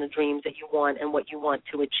goals and the dreams that you want and what you want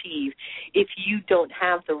to achieve. If you don't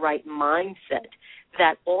have the right mindset,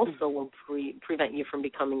 that also will prevent you from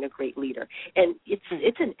becoming a great leader. And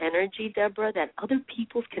it's an energy, Deborah, that other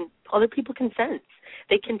people can sense.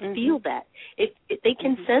 They can feel that. They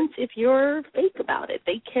can sense if you're fake about it.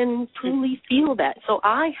 They can truly feel that. So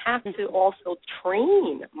I have to also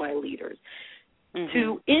train my leaders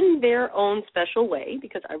to, in their own special way,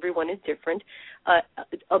 because everyone is different,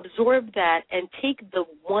 absorb that and take the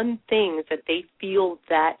one thing that they feel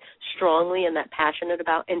that strongly and that passionate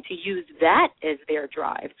about, and to use that as their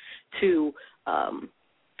drive to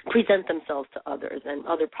present themselves to others and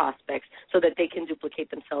other prospects so that they can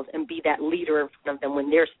duplicate themselves and be that leader in front of them when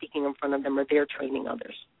they're speaking in front of them or they're training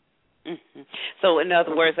others. So in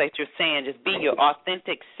other words, like you're saying, just be your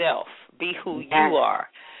authentic self. Be who you are,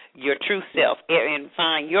 your true self, and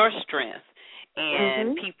find your strength,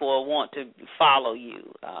 and people will want to follow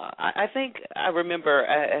you. I think I remember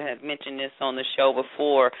I had mentioned this on the show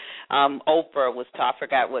before. Oprah was I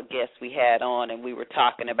forgot what guest we had on, and we were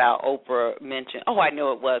talking about Oprah mentioned, I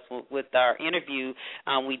know it was with our interview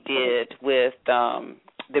we did with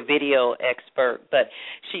the video expert, but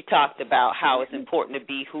she talked about how it's important to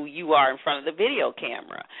be who you are in front of the video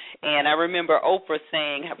camera. And I remember Oprah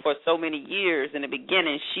saying for so many years in the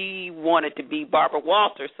beginning she wanted to be Barbara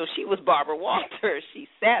Walters, so she was Barbara Walters. She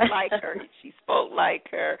sat like her, she spoke like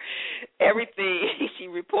her, everything. She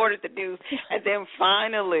reported the news. And then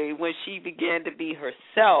finally, when she began to be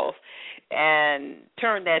herself and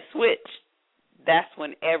turned that switch, that's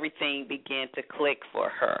when everything began to click for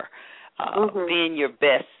her. Being your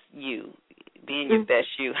best you, being your best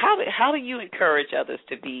you. How do you encourage others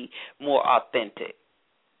to be more authentic?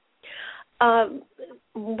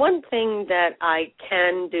 One thing that I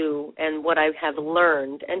can do, and what I have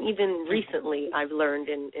learned, and even recently I've learned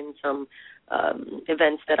in some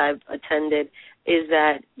events that I've attended, is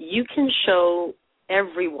that you can show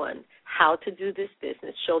everyone how to do this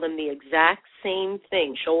business. Show them the exact same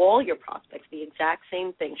thing. Show all your prospects the exact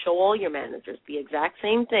same thing. Show all your managers the exact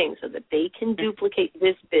same thing so that they can duplicate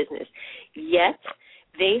this business. Yet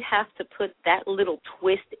they have to put that little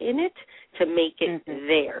twist in it to make it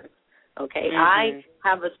theirs. Okay, I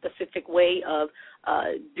have a specific way of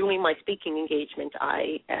doing my speaking engagement.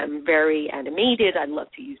 I am very animated. I love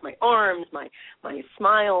to use my arms, my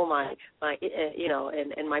smile, my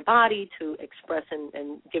and my body to express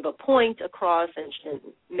and give a point across and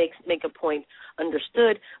make a point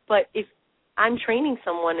understood. But if I'm training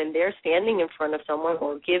someone and they're standing in front of someone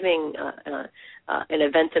or giving an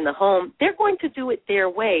event in the home, they're going to do it their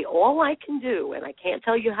way. All I can do, and I can't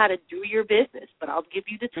tell you how to do your business, but I'll give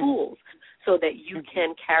you the tools so that you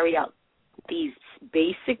can carry out these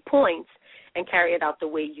basic points and carry it out the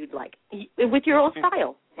way you'd like, with your own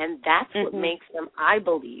style. And that's what makes them, I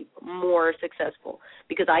believe, more successful.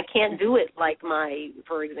 Because I can't do it like my,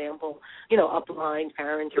 for example, upline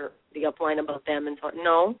parents or the upline above them. And so,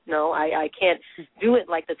 no, I can't do it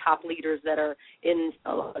like the top leaders that are in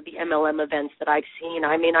the MLM events that I've seen.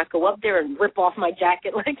 I may not go up there and rip off my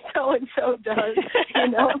jacket like so-and-so does,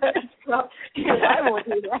 So, I won't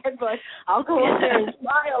do that, but I'll go up there and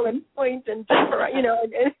smile and point and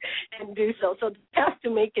and do so. So they have to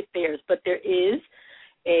make it theirs. But there is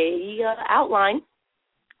a outline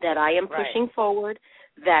that I am pushing forward,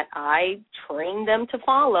 that I train them to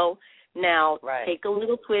follow. Now, take a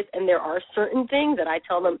little twist, and there are certain things that I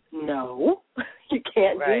tell them, no, you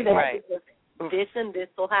can't do that because this and this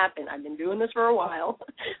will happen. I've been doing this for a while.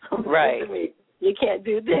 You can't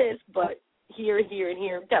do this, but here, and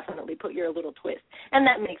here, definitely put your little twist. And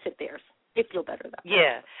that makes it theirs. They feel better that way.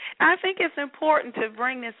 Yeah. I think it's important to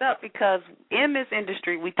bring this up because in this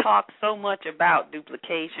industry we talk so much about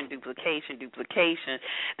duplication,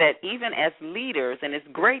 that even as leaders, and it's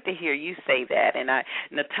great to hear you say that, and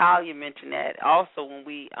Natalia mentioned that also when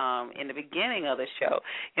we in the beginning of the show,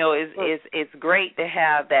 you know, it's great to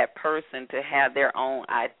have that person to have their own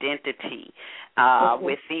identity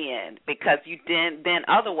within, because you then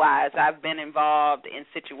otherwise I've been involved in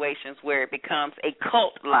situations where it becomes a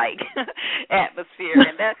cult-like atmosphere,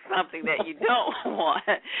 and that's something that you don't want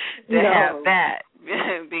to have that.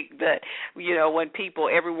 But, you know, when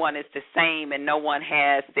everyone is the same and no one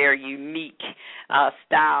has their unique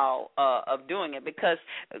style of doing it, because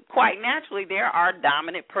quite naturally there are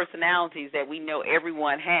dominant personalities that we know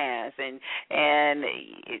everyone has, and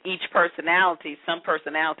each personality, some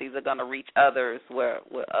personalities are going to reach others where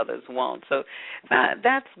others won't. So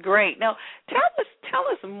that's great. Now, tell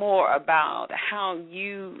us more about how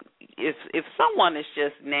you, if someone is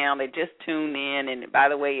they just tuned in, and by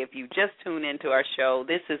the way, if you just tuned into our show,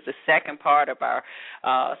 this is the second part of our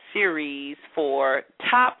series for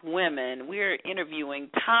top women. We're interviewing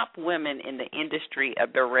top women in the industry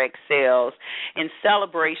of direct sales in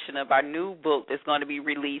celebration of our new book that's going to be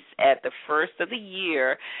released at the first of the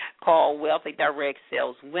year called Wealthy Direct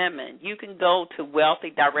Sales Women. You can go to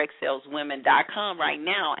wealthydirectsaleswomen.com right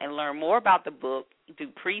now and learn more about the book. Do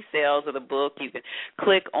pre-sales of the book. You can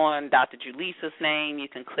click on Dr. Julissa's name. You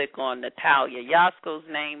can click on Natalia Yosco's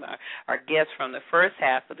name, our guest from the first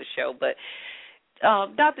half of the show. But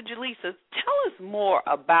Dr. Julissa, tell us more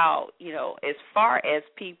about, you know, as far as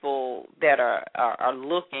people that are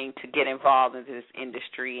looking to get involved in this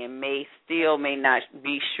industry and may not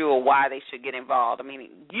be sure why they should get involved. I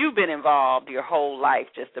mean, you've been involved your whole life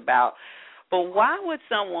just about. But why would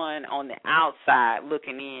someone on the outside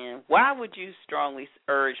looking in, why would you strongly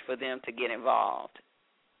urge for them to get involved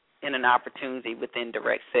in an opportunity within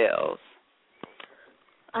direct sales?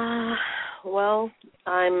 Well,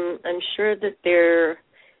 I'm sure that there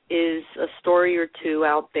is a story or two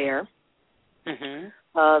out there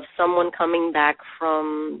of someone coming back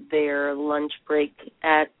from their lunch break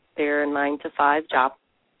at their 9-to-5 job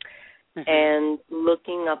and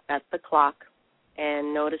looking up at the clock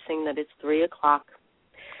and noticing that it's 3 o'clock,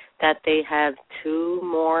 that they have 2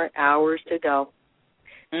 more hours to go,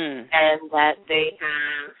 and that they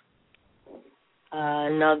have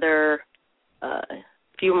another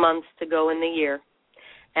few months to go in the year,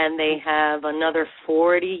 and they have another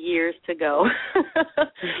 40 years to go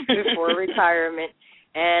before retirement,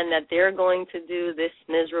 and that they're going to do this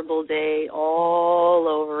miserable day all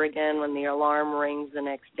over again when the alarm rings the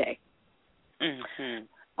next day.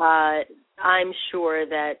 I'm sure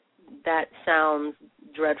that sounds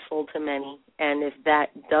dreadful to many, and if that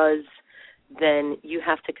does, then you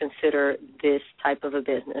have to consider this type of a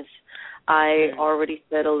business. I already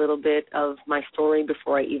said a little bit of my story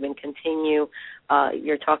before I even continue.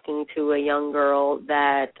 You're talking to a young girl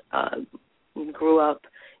that grew up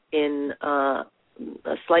in a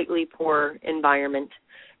slightly poor environment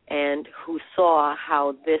and who saw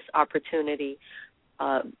how this opportunity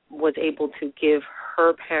was able to give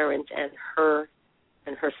her parents and her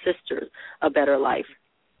sisters a better life.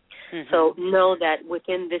 So know that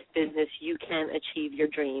within this business you can achieve your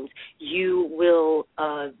dreams. You will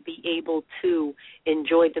be able to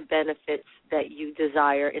enjoy the benefits that you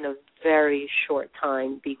desire in a very short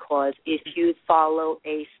time, because if you follow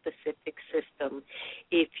a specific system,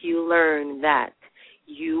 if you learn that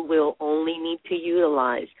you will only need to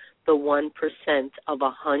utilize the 1% of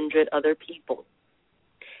 100 other people,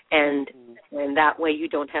 and that way you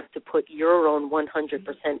don't have to put your own 100%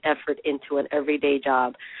 effort into an everyday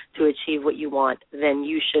job to achieve what you want, then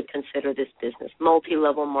you should consider this business.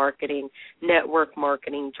 Multi-level marketing, network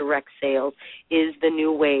marketing, direct sales is the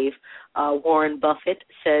new wave. Warren Buffett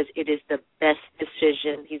says it is the best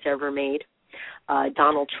decision he's ever made.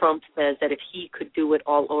 Donald Trump says that if he could do it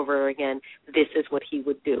all over again, this is what he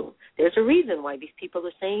would do. There's a reason why these people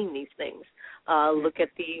are saying these things. Look at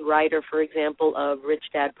the writer, for example, of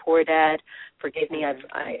Rich Dad, Poor Dad. Forgive me,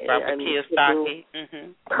 Robert Kiyosaki.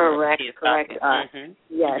 Correct.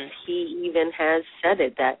 Yes, he even has said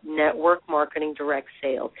it, that network marketing, direct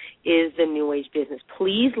sales is the new age business.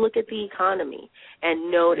 Please look at the economy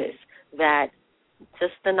and notice that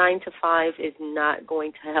Just the 9 to 5 is not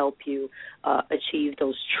going to help you achieve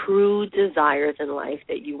those true desires in life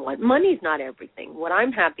that you want. Money's not everything. What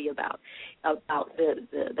I'm happy about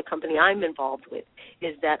the company I'm involved with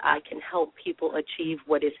is that I can help people achieve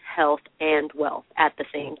what is health and wealth at the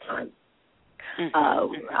same time.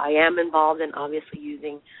 I am involved in obviously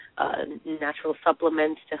using natural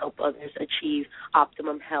supplements to help others achieve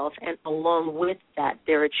optimum health, and along with that,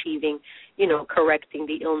 they're achieving, correcting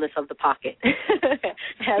the illness of the pocket,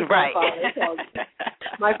 as right.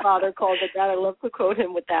 My father calls it that. I love to quote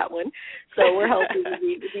him with that one. So we're helping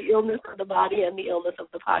the illness of the body and the illness of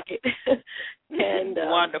the pocket. And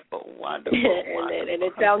wonderful. And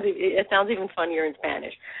it sounds even funnier in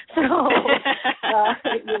Spanish. So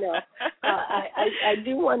I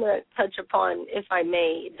do want to touch upon, if I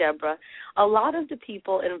may, Deborah, a lot of the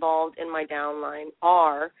people involved in my downline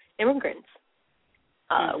are immigrants.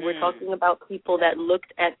 We're talking about people that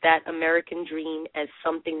looked at that American dream as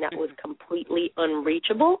something that was completely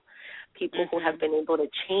unreachable, people who have been able to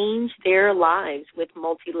change their lives with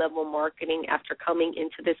multi-level marketing after coming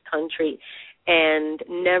into this country and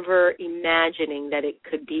never imagining that it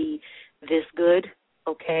could be this good,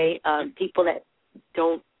 okay? People that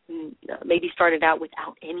don't maybe started out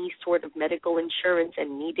without any sort of medical insurance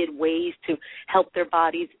and needed ways to help their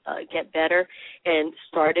bodies get better and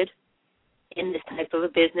started in this type of a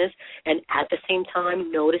business, and at the same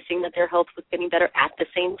time noticing that their health was getting better, at the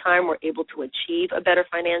same time were able to achieve a better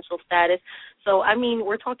financial status. So, I mean,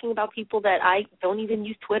 we're talking about people that I don't even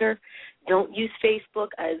use Twitter, don't use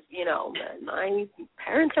Facebook, as, my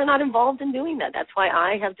parents are not involved in doing that. That's why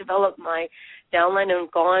I have developed my downline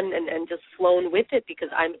and gone and just flown with it, because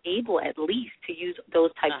I'm able at least to use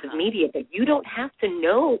those types of media. But you don't have to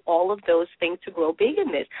know all of those things to grow big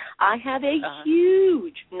in this. I have a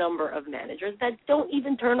huge number of managers that don't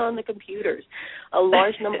even turn on the computers. A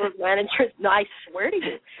large number of managers, I swear to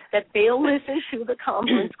you, that they'll listen to the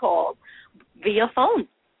conference call via phone.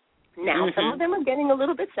 Now, some of them are getting a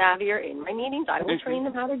little bit savvier in my meetings. I will train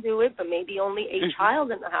them how to do it, but maybe only a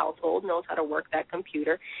child in the household knows how to work that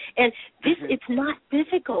computer. And this, it's not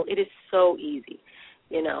difficult. It is so easy,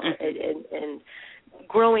 and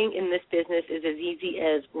growing in this business is as easy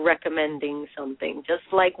as recommending something.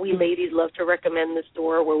 Just like we ladies love to recommend the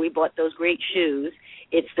store where we bought those great shoes,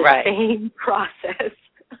 it's the same process.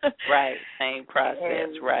 Right, same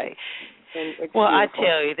process, right. Well, I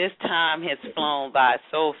tell you, this time has flown by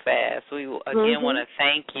so fast. We again want to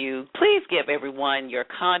thank you. Please give everyone your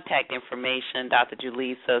contact information, Dr.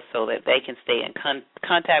 Julissa, so that they can stay in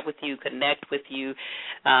contact with you, connect with you,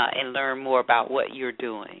 and learn more about what you're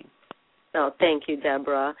doing. Oh, thank you,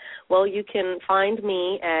 Deborah. Well, you can find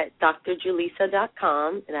me at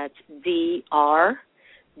drjulissa.com. That's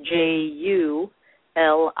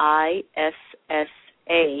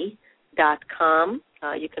drjulissa.com.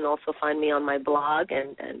 You can also find me on my blog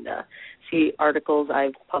and see articles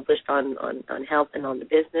I've published on health and on the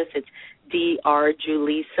business. It's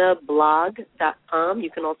drjulissablog.com. You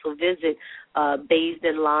can also visit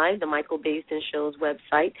Baisden Live, the Michael Baisden Show's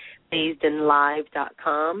website,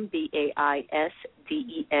 baisdenlive.com,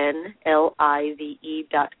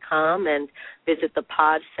 BAISDENLIVE.com, and visit the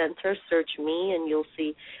Pod Center. Search me, and you'll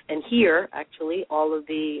see and hear, actually, all of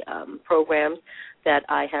the programs that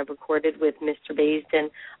I have recorded with Mr.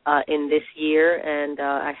 Baisden in this year, and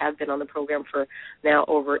I have been on the program for now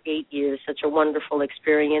over 8 years. Such a wonderful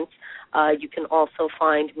experience. You can also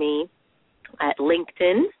find me at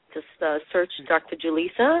LinkedIn. Just search Dr.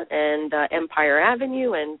 Julissa and Empire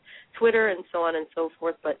Avenue and Twitter and so on and so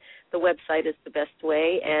forth, but the website is the best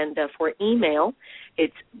way. And for email,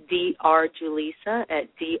 it's drjulissa at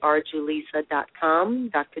drjulissa.com,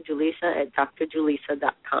 Dr. Julissa at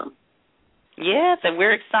drjulissa.com. Yes, and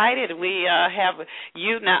we're excited. We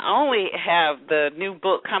you not only have the new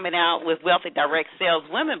book coming out with Wealthy Direct Sales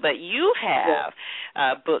Women, but you have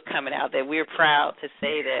a book coming out that we're proud to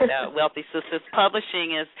say that Wealthy Sistas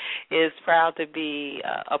Publishing is proud to be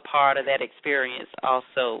a part of that experience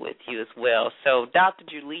also with you as well. So, Dr.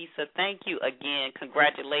 Julissa, thank you again.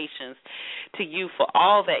 Congratulations to you for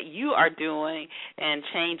all that you are doing and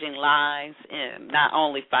changing lives, and not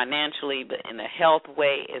only financially but in a health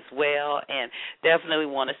way as well. And definitely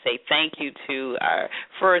want to say thank you to our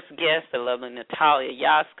first guest, the lovely Natalia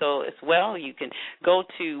Yosco, as well. You can go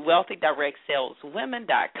to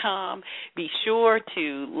wealthydirectsaleswomen.com. Be sure to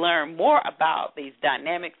learn more about these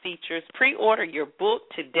dynamic features. Pre-order your book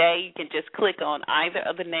today. You can just click on either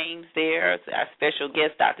of the names there. It's our special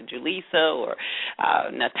guest, Dr. Julissa, or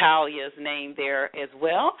Natalia's name there as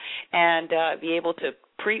well, and be able to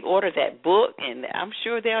pre-order that book, and I'm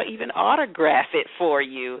sure they'll even autograph it for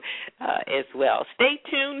you as well. Stay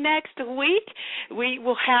tuned next week. We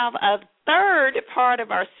will have a third part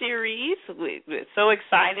of our series. We're so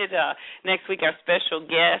excited. Next week, our special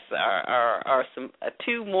guests are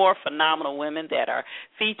two more phenomenal women that are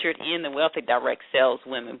featured in the Wealthy Direct Sales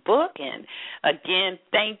Women book. And, again,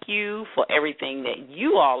 thank you for everything that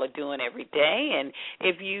you all are doing every day. And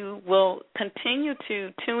if you will continue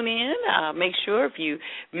to tune in, make sure if you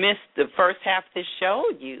missed the first half of this show,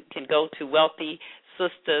 you can go to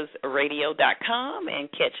wealthysistasradio.com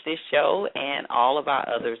and catch this show and all of our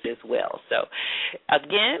others as well. So,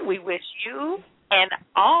 again, we wish you and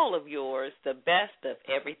all of yours the best of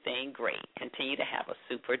everything great. Continue to have a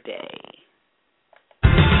super day.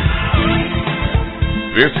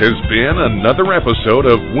 This has been another episode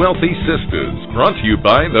of Wealthy Sistas, brought to you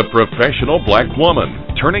by the Professional Black Woman,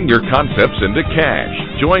 turning your concepts into cash.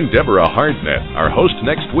 Join Deborah Hardnett, our host,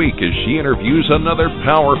 next week as she interviews another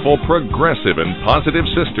powerful, progressive, and positive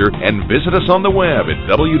sister, and visit us on the web at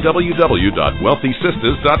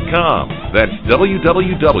www.wealthysistas.com. That's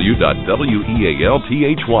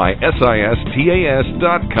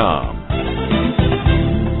www.wealthysistas.com.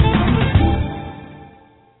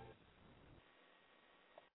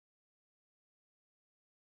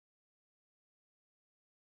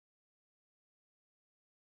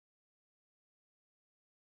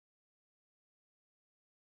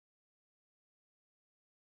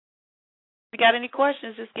 If you got any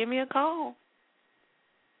questions, just give me a call.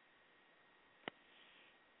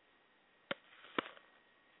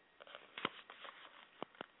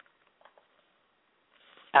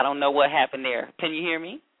 I don't know what happened there. Can you hear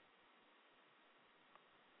me?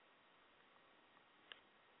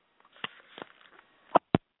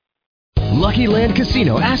 Lucky Land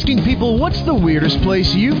Casino, asking people, what's the weirdest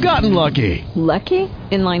place you've gotten lucky? Lucky?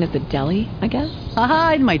 In line at the deli, I guess?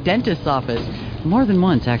 Aha, in my dentist's office. More than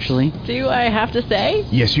once, actually. Do I have to say?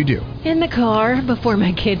 Yes, you do. In the car before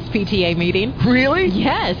my kids' PTA meeting. Really?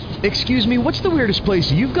 Yes. Excuse me, what's the weirdest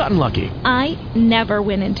place you've gotten lucky? I never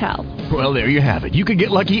win and tell. Well, there you have it. You can get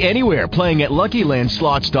lucky anywhere, playing at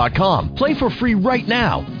LuckyLandSlots.com. Play for free right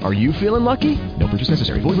now. Are you feeling lucky? No purchase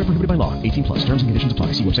necessary. Void where prohibited by law. 18+. Terms and conditions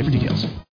apply. See website for details.